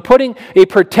protecting you. I'm putting a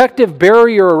protective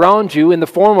barrier around you in the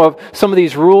form of some of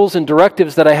these rules and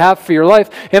directives that I have for your life.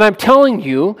 And I'm telling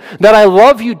you that I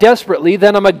love you desperately,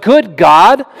 that I'm a good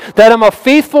God, that I'm a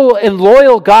faithful and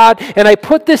loyal God. And I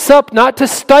put this up not to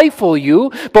stifle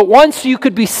you, but once you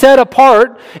could be set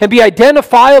apart and be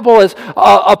identifiable as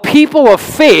a people of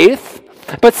faith.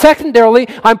 But secondarily,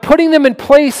 I'm putting them in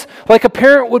place like a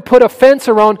parent would put a fence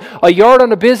around a yard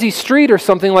on a busy street or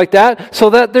something like that so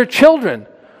that their children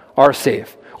are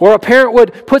safe. Or a parent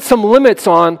would put some limits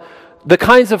on the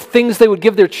kinds of things they would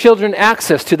give their children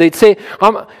access to. They'd say,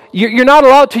 you're not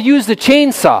allowed to use the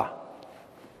chainsaw.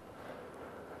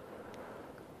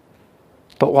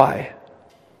 But why?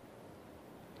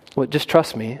 Well, just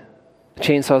trust me.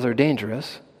 Chainsaws are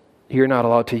dangerous. You're not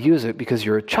allowed to use it because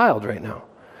you're a child right now.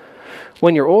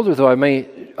 When you're older, though, I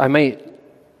may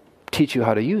teach you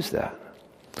how to use that.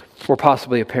 Or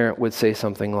possibly a parent would say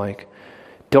something like,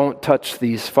 don't touch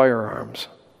these firearms.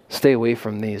 Stay away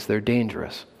from these. They're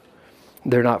dangerous.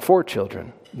 They're not for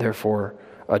children. They're for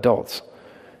adults.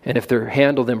 And if they're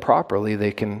handled improperly,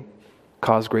 they can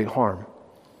cause great harm.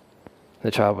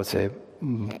 The child would say,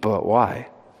 but why?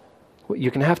 Well,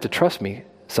 you're going to have to trust me,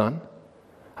 son.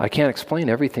 I can't explain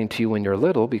everything to you when you're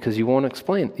little because you won't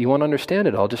understand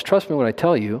it all. Just trust me when I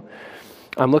tell you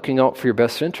I'm looking out for your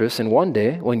best interests, and one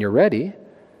day when you're ready,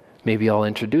 maybe I'll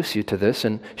introduce you to this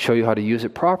and show you how to use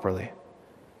it properly.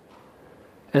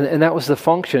 And that was the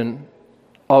function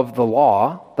of the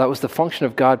law. That was the function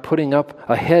of God putting up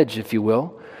a hedge, if you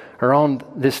will, around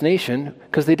this nation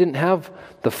because they didn't have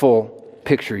the full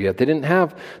picture yet. They didn't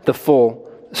have the full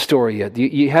story yet.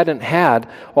 You hadn't had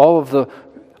all of the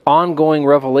ongoing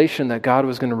revelation that God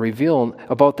was going to reveal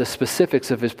about the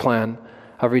specifics of his plan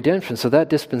of redemption. So that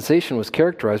dispensation was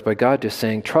characterized by God just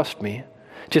saying, trust me.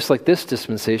 Just like this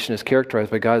dispensation is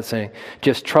characterized by God saying,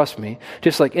 just trust me.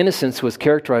 Just like innocence was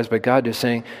characterized by God just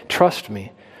saying, trust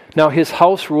me. Now his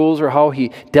house rules or how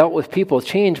he dealt with people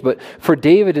changed, but for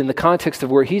David in the context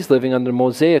of where he's living under the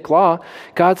Mosaic law,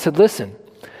 God said, listen,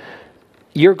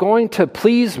 you're going to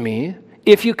please me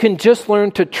if you can just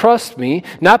learn to trust me,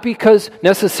 not because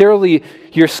necessarily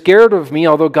you're scared of me,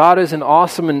 although God is an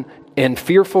awesome and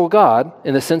fearful God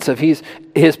in the sense of his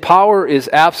power is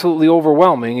absolutely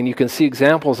overwhelming, and you can see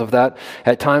examples of that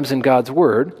at times in God's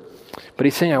word. But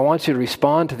he's saying, I want you to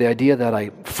respond to the idea that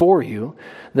I'm for you,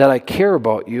 that I care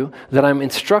about you, that I'm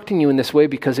instructing you in this way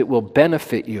because it will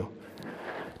benefit you.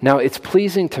 Now, it's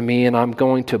pleasing to me, and I'm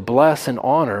going to bless and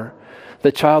honor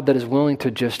the child that is willing to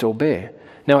just obey.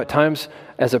 Now, at times,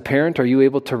 as a parent, are you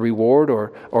able to reward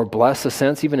or bless a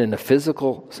sense, even in a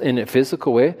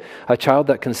physical way, a child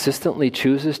that consistently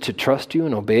chooses to trust you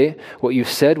and obey what you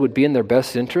said would be in their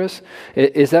best interest?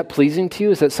 Is that pleasing to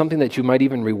you? Is that something that you might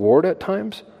even reward at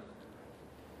times?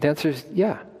 The answer is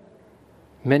yeah.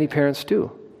 Many parents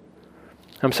do.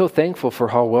 I'm so thankful for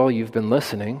how well you've been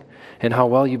listening and how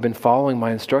well you've been following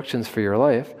my instructions for your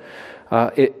life.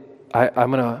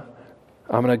 I'm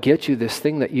going to get you this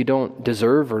thing that you don't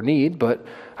deserve or need, but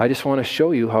I just want to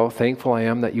show you how thankful I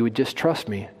am that you would just trust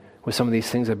me with some of these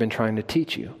things I've been trying to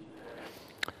teach you.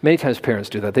 Many times parents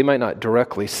do that. They might not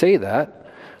directly say that,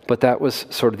 but that was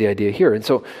sort of the idea here. And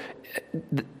so,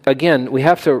 again, we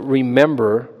have to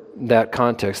remember that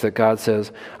context that God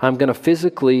says, I'm going to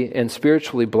physically and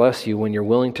spiritually bless you when you're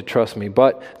willing to trust me,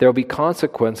 but there will be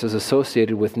consequences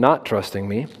associated with not trusting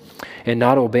me and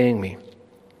not obeying me.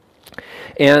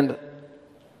 And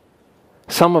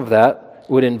some of that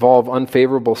would involve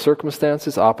unfavorable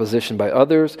circumstances, opposition by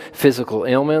others, physical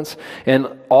ailments, and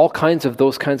all kinds of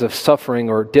those kinds of suffering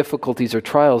or difficulties or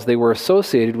trials. They were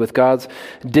associated with God's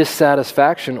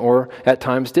dissatisfaction or at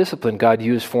times discipline. God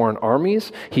used foreign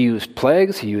armies, he used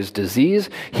plagues, he used disease,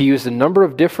 he used a number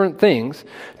of different things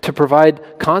to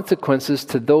provide consequences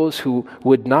to those who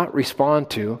would not respond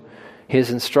to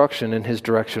his instruction and his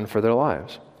direction for their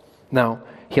lives. Now,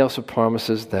 he also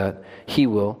promises that he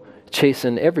will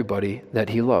chasten everybody that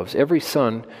he loves. Every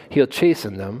son, he'll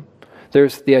chasten them.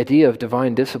 There's the idea of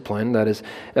divine discipline that is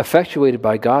effectuated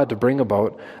by God to bring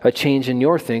about a change in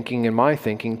your thinking and my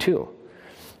thinking too.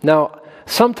 Now,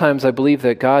 sometimes I believe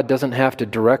that God doesn't have to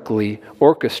directly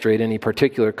orchestrate any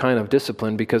particular kind of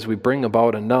discipline because we bring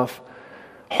about enough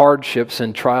hardships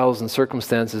and trials and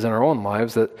circumstances in our own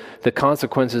lives that the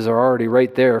consequences are already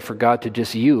right there for God to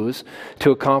just use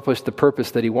to accomplish the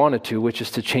purpose that he wanted to, which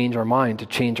is to change our mind, to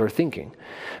change our thinking.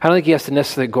 I don't think he has to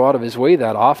necessarily go out of his way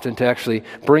that often to actually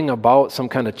bring about some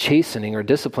kind of chastening or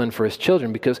discipline for his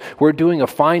children, because we're doing a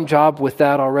fine job with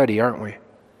that already, aren't we?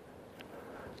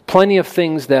 Plenty of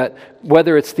things that,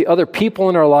 whether it's the other people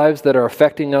in our lives that are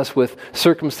affecting us with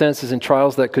circumstances and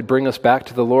trials that could bring us back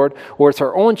to the Lord, or it's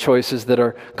our own choices that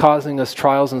are causing us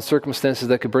trials and circumstances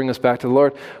that could bring us back to the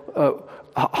Lord,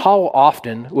 how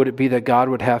often would it be that God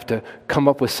would have to come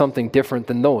up with something different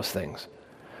than those things?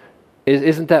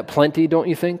 Isn't that plenty, don't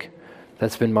you think?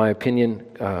 That's been my opinion.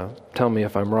 Tell me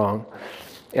if I'm wrong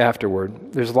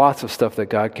afterward. There's lots of stuff that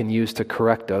God can use to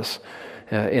correct us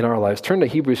in our lives. Turn to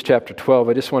Hebrews chapter 12.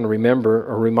 I just want to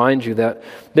remind you that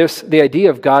there's the idea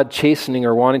of God chastening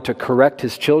or wanting to correct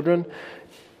his children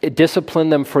discipline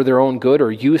them for their own good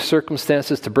or use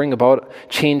circumstances to bring about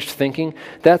changed thinking,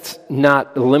 that's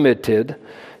not limited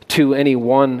to any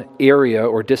one area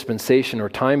or dispensation or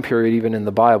time period even in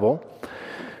the Bible.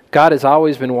 God has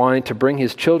always been wanting to bring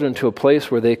his children to a place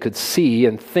where they could see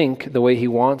and think the way he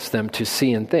wants them to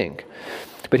see and think.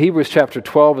 But Hebrews chapter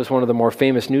 12 is one of the more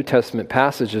famous New Testament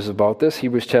passages about this.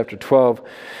 Hebrews chapter 12,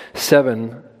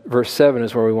 verse 7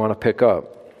 is where we want to pick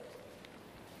up.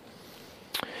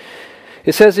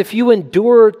 It says, if you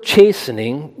endure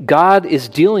chastening, God is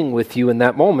dealing with you in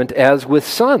that moment as with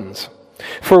sons.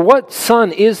 For what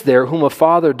son is there whom a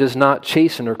father does not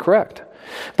chasten or correct?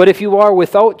 But if you are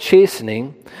without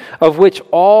chastening, of which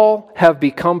all have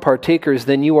become partakers,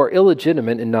 then you are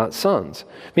illegitimate and not sons.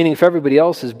 Meaning if everybody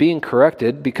else is being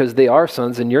corrected because they are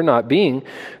sons and you're not being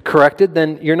corrected,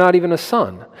 then you're not even a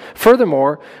son.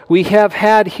 Furthermore, we have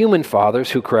had human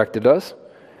fathers who corrected us.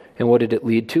 And what did it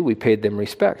lead to? We paid them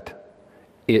respect.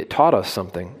 It taught us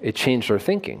something. It changed our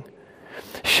thinking.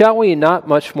 Shall we not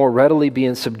much more readily be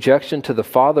in subjection to the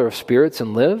Father of spirits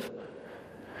and live?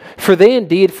 For they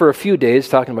indeed for a few days,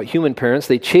 talking about human parents,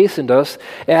 they chastened us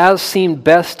as seemed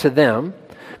best to them,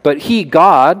 but he,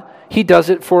 God, he does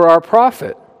it for our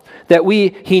profit, that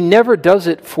he never does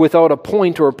it without a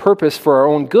point or a purpose for our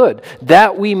own good,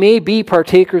 that we may be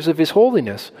partakers of his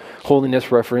holiness. Holiness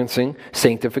referencing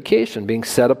sanctification, being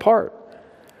set apart.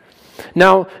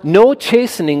 Now, no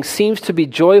chastening seems to be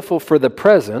joyful for the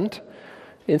present.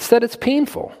 Instead, it's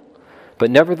painful. But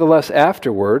nevertheless,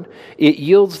 afterward, it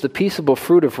yields the peaceable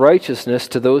fruit of righteousness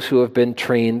to those who have been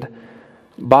trained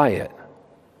by it.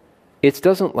 It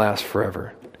doesn't last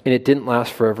forever. And it didn't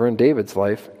last forever in David's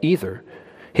life either.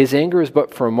 His anger is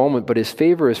but for a moment, but his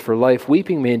favor is for life.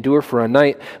 Weeping may endure for a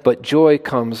night, but joy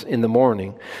comes in the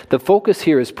morning. The focus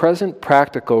here is present,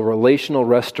 practical, relational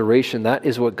restoration. That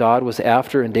is what God was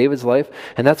after in David's life,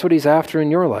 and that's what he's after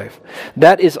in your life.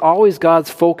 That is always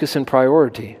God's focus and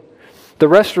priority. The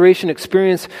restoration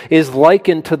experience is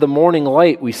likened to the morning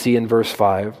light we see in verse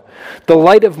 5. The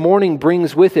light of morning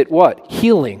brings with it what?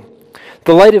 Healing.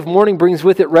 The light of morning brings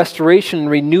with it restoration and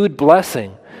renewed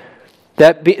blessing.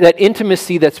 That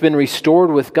intimacy that's been restored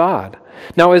with God.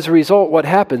 Now, as a result, what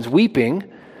happens? Weeping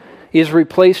is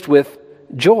replaced with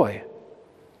joy.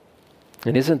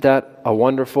 And isn't that a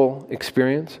wonderful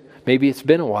experience? Maybe it's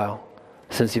been a while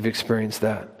since you've experienced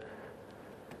that.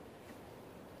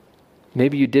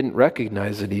 Maybe you didn't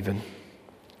recognize it even,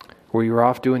 where you were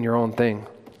off doing your own thing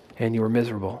and you were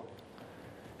miserable.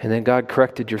 And then God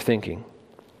corrected your thinking.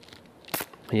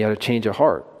 And you had a change of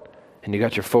heart and you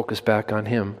got your focus back on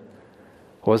him.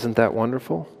 Wasn't that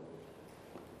wonderful?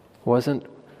 Wasn't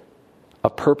a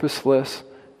purposeless,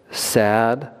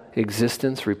 sad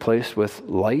existence replaced with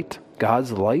light,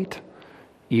 God's light?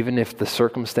 Even if the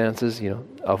circumstances,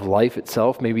 of life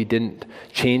itself maybe didn't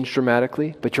change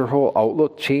dramatically, but your whole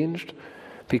outlook changed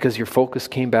because your focus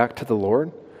came back to the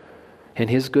Lord and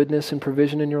his goodness and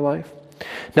provision in your life.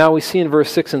 Now we see in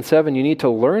verse 6 and 7, you need to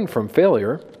learn from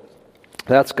failure.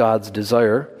 That's God's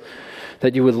desire,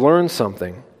 that you would learn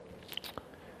something.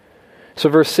 So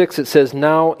verse 6, it says,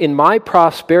 now in my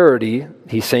prosperity,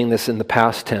 he's saying this in the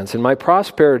past tense, in my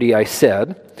prosperity I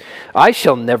said, I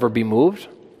shall never be moved.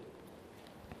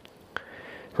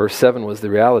 Verse 7 was the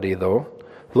reality, though.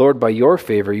 Lord, by your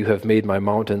favor you have made my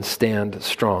mountain stand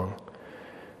strong.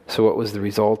 So what was the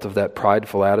result of that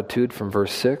prideful attitude from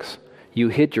verse 6? You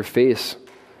hid your face,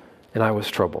 and I was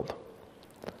troubled.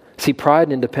 See, pride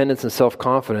and independence and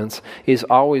self-confidence is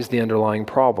always the underlying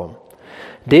problem.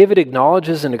 David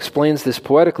acknowledges and explains this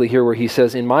poetically here where he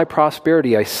says, in my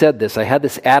prosperity I said this, I had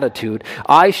this attitude,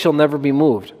 I shall never be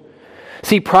moved.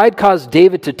 See, pride caused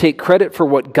David to take credit for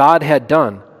what God had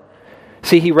done.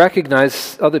 See, he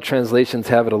recognized, other translations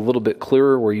have it a little bit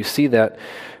clearer where you see that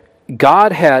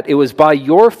it was by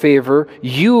your favor,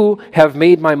 you have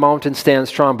made my mountain stand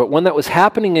strong. But when that was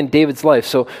happening in David's life,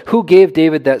 so who gave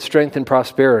David that strength and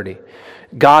prosperity?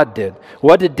 God did.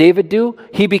 What did David do?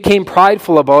 He became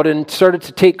prideful about it and started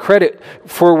to take credit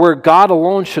for where God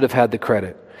alone should have had the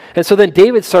credit. And so then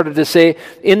David started to say,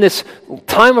 in this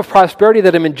time of prosperity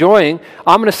that I'm enjoying,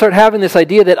 I'm going to start having this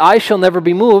idea that I shall never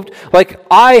be moved. Like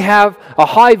I have a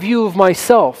high view of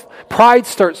myself. Pride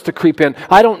starts to creep in.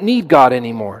 I don't need God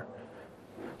anymore.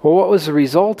 Well, what was the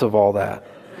result of all that?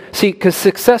 See, because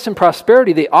success and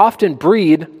prosperity, they often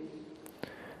breed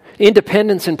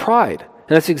independence and pride.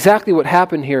 And that's exactly what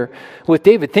happened here with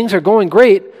David. Things are going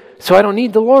great, so I don't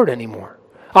need the Lord anymore.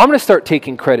 I'm going to start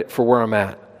taking credit for where I'm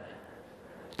at.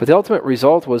 But the ultimate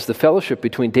result was the fellowship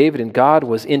between David and God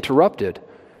was interrupted.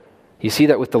 You see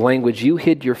that with the language, you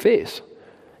hid your face,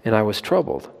 and I was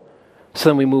troubled. So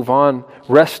then we move on.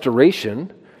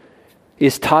 Restoration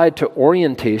is tied to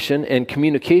orientation and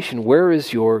communication. Where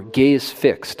is your gaze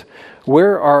fixed?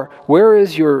 Where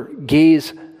is your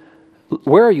gaze?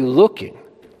 Where are you looking?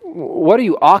 What are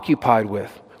you occupied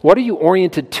with? What are you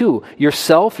oriented to?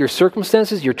 Yourself, your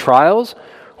circumstances, your trials,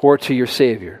 or to your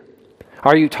Savior?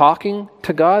 Are you talking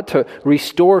to God? To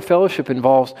restore fellowship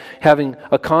involves having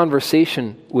a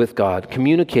conversation with God,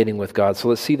 communicating with God. So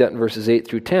let's see that in verses 8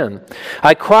 through 10.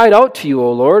 I cried out to you,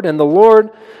 O Lord, and to the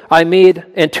Lord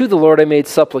I made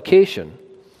supplication.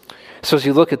 So as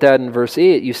you look at that in verse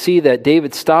 8, you see that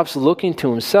David stops looking to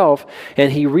himself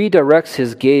and he redirects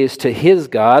his gaze to his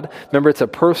God. Remember, it's a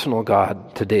personal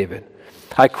God to David.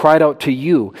 I cried out to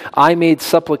you. I made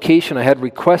supplication. I had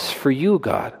requests for you,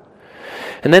 God.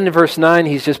 And then in verse 9,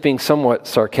 he's just being somewhat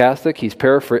sarcastic.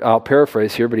 I'll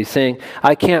paraphrase here, but he's saying,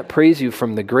 I can't praise you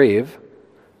from the grave.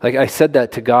 Like I said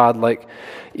that to God, like,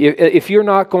 if you're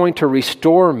not going to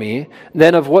restore me,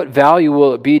 then of what value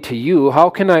will it be to you?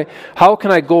 How can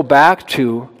I go back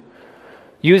to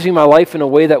using my life in a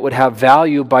way that would have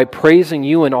value by praising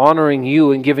you and honoring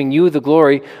you and giving you the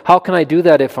glory? How can I do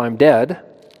that if I'm dead?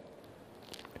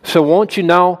 So won't you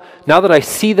now that I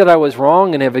see that I was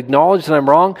wrong and have acknowledged that I'm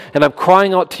wrong, and I'm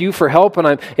crying out to you for help and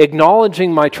I'm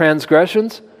acknowledging my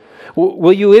transgressions,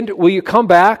 will you come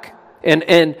back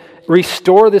and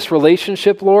restore this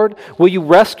relationship, Lord? Will you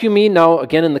rescue me now,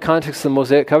 again in the context of the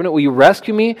Mosaic Covenant, will you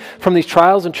rescue me from these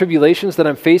trials and tribulations that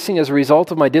I'm facing as a result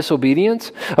of my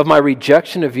disobedience, of my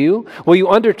rejection of you? Will you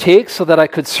undertake so that I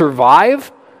could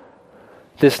survive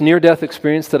this near-death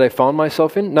experience that I found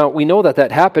myself in? Now, we know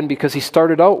that happened because he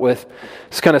started out with,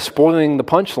 it's kind of spoiling the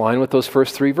punchline with those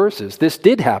first 3 verses. This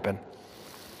did happen.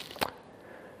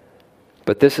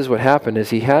 But this is what happened, is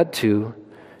he had to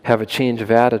have a change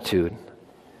of attitude.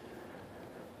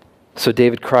 So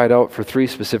David cried out for 3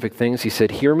 specific things. He said,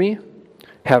 hear me,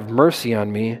 have mercy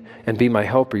on me, and be my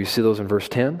helper. You see those in verse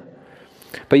 10?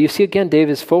 But you see again,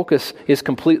 David's focus is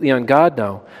completely on God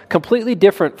now. Completely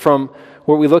different from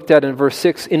what we looked at in verse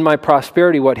 6. In my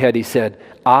prosperity, what had he said?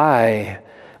 I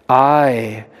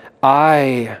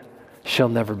shall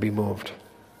never be moved.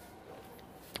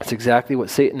 That's exactly what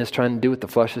Satan is trying to do, what the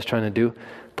flesh is trying to do.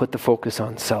 Put the focus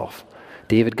on self.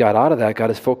 David got out of that, got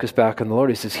his focus back on the Lord.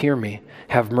 He says, hear me,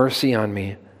 have mercy on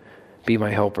me, be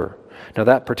my helper. Now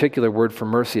that particular word for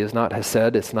mercy is not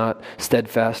hesed, it's not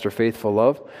steadfast or faithful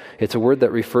love. It's a word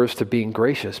that refers to being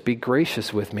gracious. Be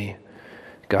gracious with me,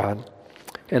 God.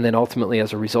 And then ultimately,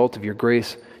 as a result of your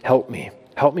grace, help me.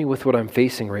 Help me with what I'm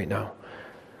facing right now.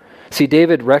 See,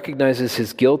 David recognizes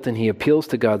his guilt and he appeals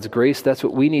to God's grace. That's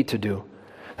what we need to do.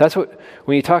 That's what,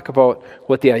 when you talk about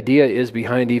what the idea is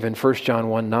behind even 1 John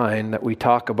 1:9 that we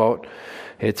talk about,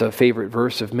 it's a favorite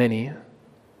verse of many.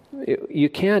 You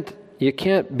can't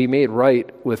be made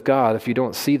right with God if you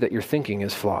don't see that your thinking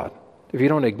is flawed. If you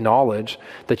don't acknowledge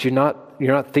that you're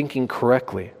not thinking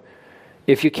correctly.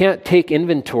 If you can't take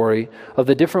inventory of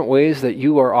the different ways that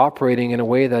you are operating in a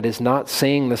way that is not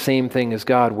saying the same thing as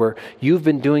God, where you've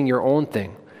been doing your own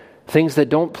thing, things that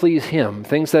don't please Him,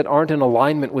 things that aren't in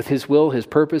alignment with His will, His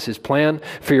purpose, His plan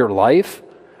for your life,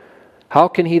 how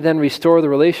can He then restore the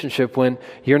relationship when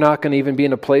you're not going to even be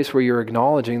in a place where you're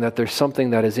acknowledging that there's something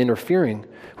that is interfering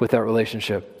with that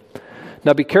relationship?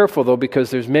 Now be careful though,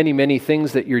 because there's many, many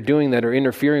things that you're doing that are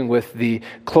interfering with the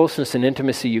closeness and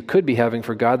intimacy you could be having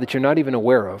for God that you're not even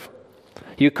aware of.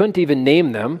 You couldn't even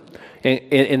name them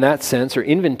in that sense or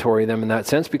inventory them in that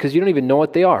sense because you don't even know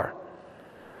what they are.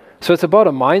 So it's about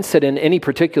a mindset in any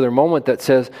particular moment that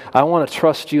says, I want to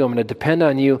trust you, I'm going to depend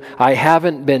on you. I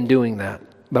haven't been doing that,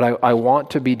 but I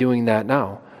want to be doing that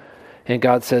now. And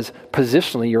God says,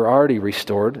 positionally, you're already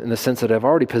restored in the sense that I've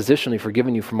already positionally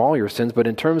forgiven you from all your sins. But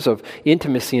in terms of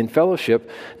intimacy and fellowship,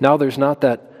 now there's not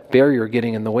that barrier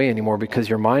getting in the way anymore because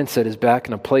your mindset is back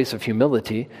in a place of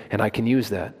humility, and I can use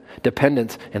that.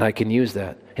 Dependence, and I can use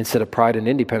that. Instead of pride and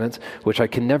independence, which I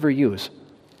can never use.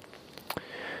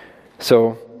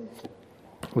 So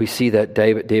we see that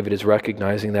David is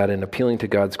recognizing that and appealing to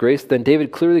God's grace. Then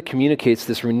David clearly communicates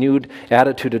this renewed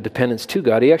attitude of dependence to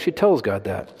God. He actually tells God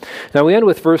that. Now we end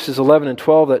with verses 11 and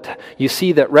 12 that you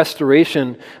see that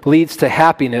restoration leads to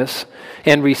happiness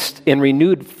and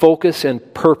renewed focus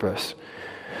and purpose.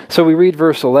 So we read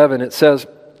verse 11. It says,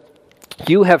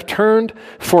 you have turned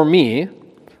for me,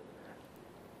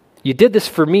 you did this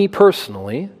for me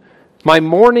personally, my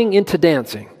mourning into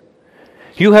dancing.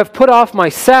 You have put off my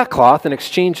sackcloth and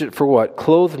exchanged it for what?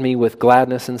 Clothed me with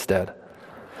gladness instead.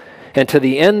 And to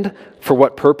the end, for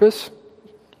what purpose?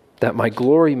 That my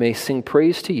glory may sing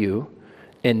praise to you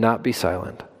and not be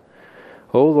silent.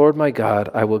 O Lord my God,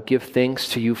 I will give thanks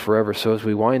to you forever. So as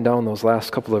we wind down those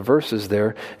last couple of verses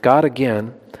there, God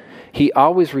again He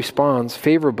always responds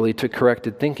favorably to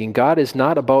corrected thinking. God is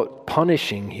not about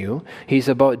punishing you. He's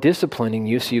about disciplining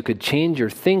you so you could change your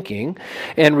thinking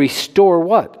and restore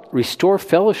what? Restore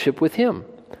fellowship with Him.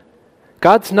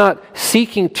 God's not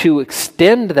seeking to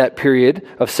extend that period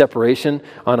of separation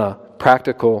on a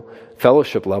practical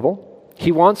fellowship level.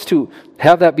 He wants to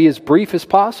have that be as brief as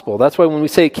possible. That's why when we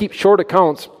say keep short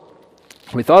accounts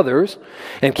with others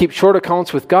and keep short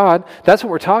accounts with God, that's what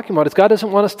we're talking about. Is God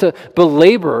doesn't want us to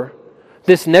belabor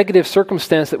this negative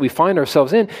circumstance that we find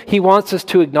ourselves in. He wants us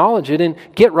to acknowledge it and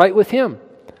get right with Him.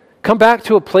 Come back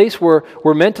to a place where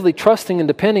we're mentally trusting and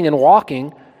depending and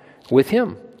walking with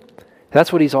Him.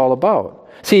 That's what He's all about.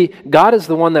 See, God is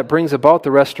the one that brings about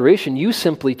the restoration. You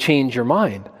simply change your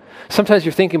mind. Sometimes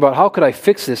you're thinking about, how could I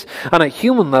fix this? On a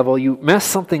human level, you mess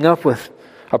something up with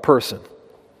a person.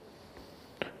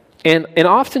 And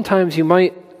oftentimes you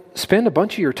might spend a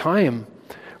bunch of your time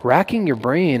racking your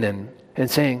brain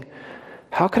and saying,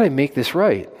 how could I make this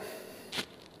right?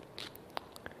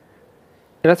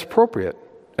 And that's appropriate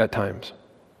at times.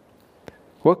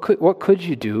 What could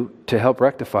you do to help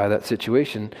rectify that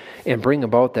situation and bring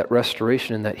about that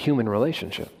restoration in that human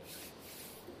relationship?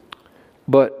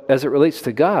 But as it relates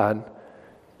to God,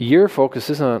 your focus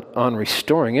isn't on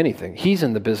restoring anything. He's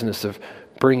in the business of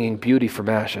bringing beauty from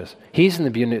ashes. He's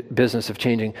in the business of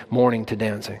changing mourning to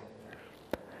dancing.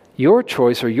 Your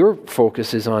choice or your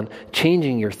focus is on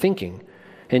changing your thinking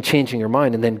and changing your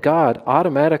mind. And then God,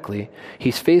 automatically,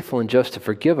 He's faithful and just to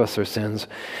forgive us our sins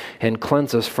and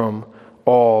cleanse us from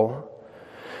all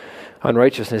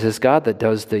unrighteousness. It's God that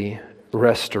does the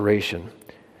restoration.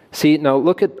 See, now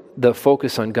look at the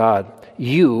focus on God.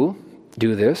 You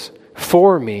do this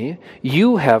for me.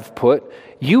 You have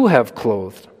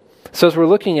clothed. So as we're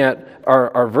looking at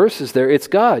our verses there, it's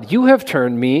God. You have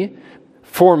turned me,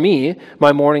 for me,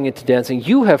 my mourning into dancing.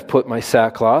 You have put my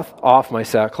sackcloth off my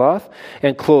sackcloth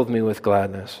and clothed me with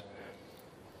gladness.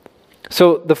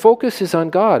 So the focus is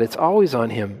on God. It's always on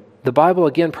Him. The Bible,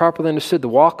 again, properly understood, the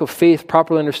walk of faith,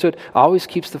 properly understood, always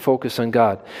keeps the focus on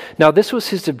God. Now, this was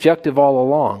His objective all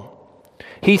along.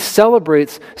 He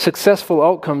celebrates successful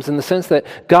outcomes in the sense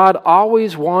that God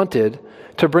always wanted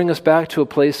to bring us back to a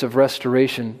place of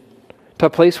restoration, to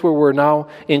a place where we're now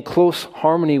in close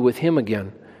harmony with Him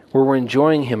again, where we're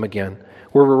enjoying Him again,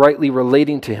 where we're rightly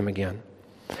relating to Him again.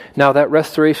 Now, that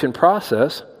restoration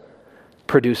process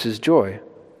produces joy.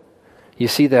 You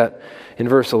see that in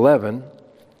verse 11.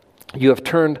 You have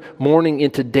turned mourning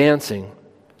into dancing,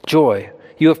 joy.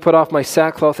 You have put off my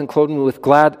sackcloth and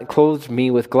clothed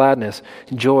me with gladness,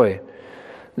 joy.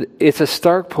 It's a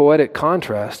stark poetic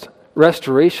contrast.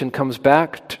 Restoration comes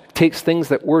back, takes things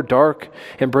that were dark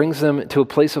and brings them to a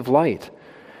place of light.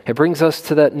 It brings us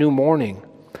to that new morning.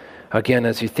 Again,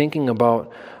 as you're thinking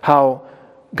about how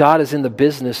God is in the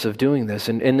business of doing this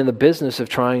and in the business of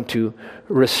trying to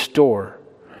restore.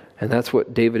 And that's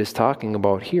what David is talking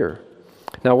about here.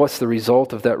 Now, what's the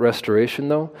result of that restoration,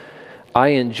 though? I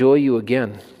enjoy you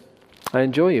again. I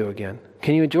enjoy you again.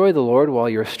 Can you enjoy the Lord while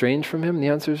you're estranged from Him? The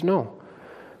answer is no.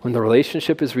 When the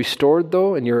relationship is restored,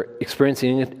 though, and you're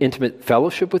experiencing intimate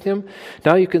fellowship with Him,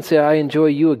 now you can say, I enjoy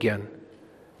you again.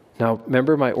 Now,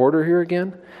 remember my order here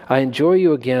again? I enjoy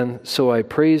you again, so I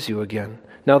praise you again.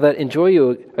 Now, that enjoy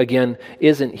you again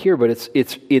isn't here, but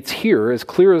it's here, as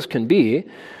clear as can be.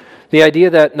 The idea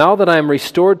that now that I'm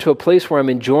restored to a place where I'm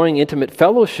enjoying intimate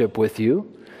fellowship with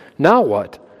you, now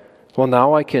what? Well,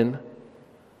 now I can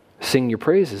sing your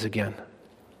praises again.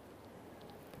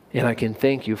 And I can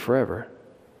thank you forever.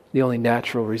 The only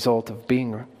natural result of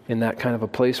being in that kind of a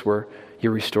place where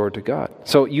you're restored to God.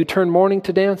 So you turn mourning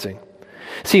to dancing.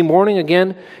 See, mourning,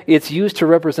 again, it's used to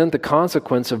represent the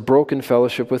consequence of broken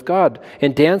fellowship with God.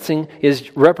 And dancing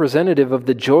is representative of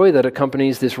the joy that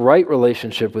accompanies this right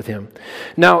relationship with Him.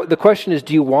 Now, the question is,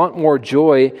 do you want more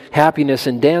joy, happiness,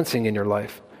 and dancing in your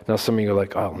life? Now, some of you are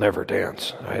like, I'll never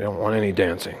dance. I don't want any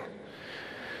dancing.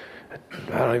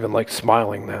 I don't even like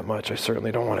smiling that much. I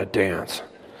certainly don't want to dance.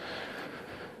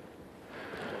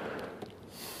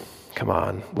 Come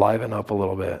on, liven up a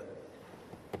little bit.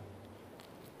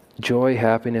 Joy,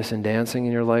 happiness, and dancing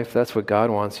in your life, that's what God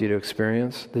wants you to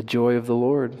experience. The joy of the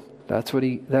Lord. That's what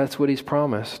He's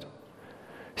promised.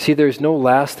 See, there's no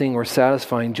lasting or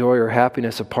satisfying joy or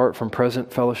happiness apart from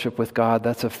present fellowship with God.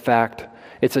 That's a fact.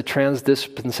 It's a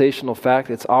transdispensational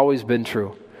fact. It's always been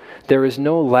true. There is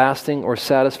no lasting or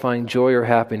satisfying joy or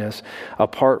happiness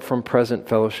apart from present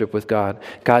fellowship with God.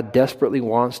 God desperately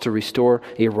wants to restore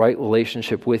a right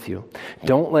relationship with you.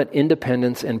 Don't let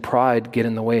independence and pride get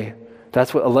in the way.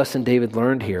 That's what a lesson David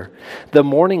learned here. The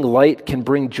morning light can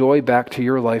bring joy back to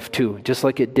your life too, just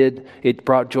like it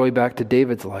brought joy back to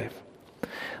David's life.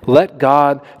 Let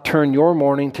God turn your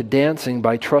mourning to dancing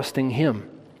by trusting Him,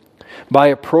 by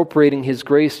appropriating His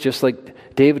grace, just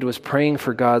like David was praying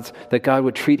for that God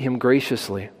would treat him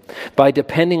graciously, by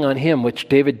depending on Him, which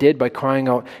David did by crying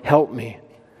out, "Help me,"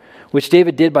 which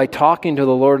David did by talking to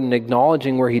the Lord and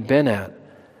acknowledging where he'd been at.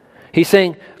 He's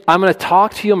saying, I'm going to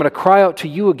talk to you, I'm going to cry out to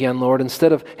you again, Lord,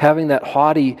 instead of having that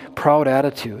haughty, proud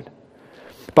attitude.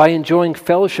 By enjoying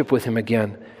fellowship with Him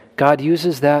again, God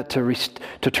uses that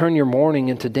to turn your mourning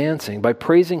into dancing, by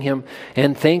praising Him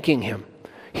and thanking Him.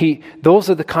 Those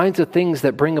are the kinds of things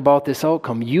that bring about this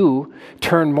outcome. You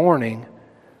turn mourning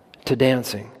to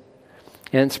dancing.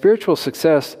 And spiritual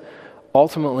success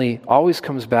ultimately always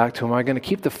comes back to, am I going to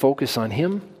keep the focus on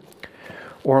Him,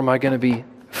 or am I going to be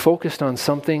focused on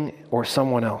something or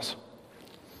someone else?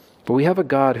 But we have a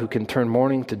God who can turn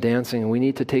mourning to dancing, and we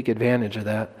need to take advantage of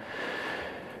that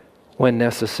when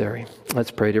necessary. Let's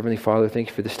pray. Dear Heavenly Father, thank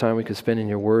you for this time we could spend in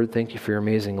your word. Thank you for your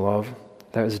amazing love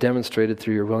that was demonstrated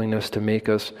through your willingness to make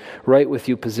us right with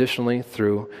you positionally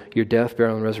through your death,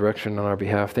 burial, and resurrection on our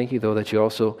behalf. Thank you, though, that you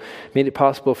also made it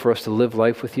possible for us to live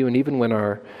life with you, and even when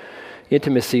our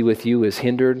intimacy with you is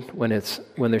hindered, when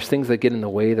there's things that get in the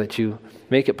way, that you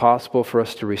make it possible for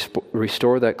us to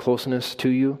restore that closeness to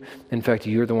you. In fact,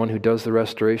 you're the one who does the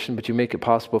restoration, but you make it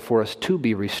possible for us to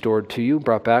be restored to you,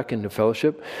 brought back into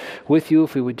fellowship with you,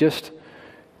 if we would just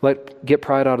get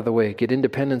pride out of the way, get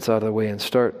independence out of the way, and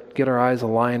get our eyes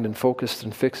aligned and focused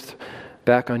and fixed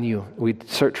back on you. We'd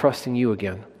start trusting you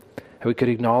again. And we could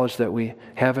acknowledge that we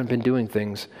haven't been doing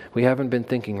things, we haven't been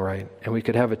thinking right, and we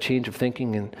could have a change of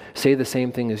thinking and say the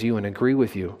same thing as you and agree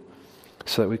with you,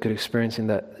 so that we could experience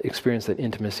that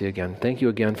intimacy again. Thank you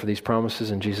again for these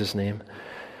promises in Jesus' name.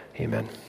 Amen.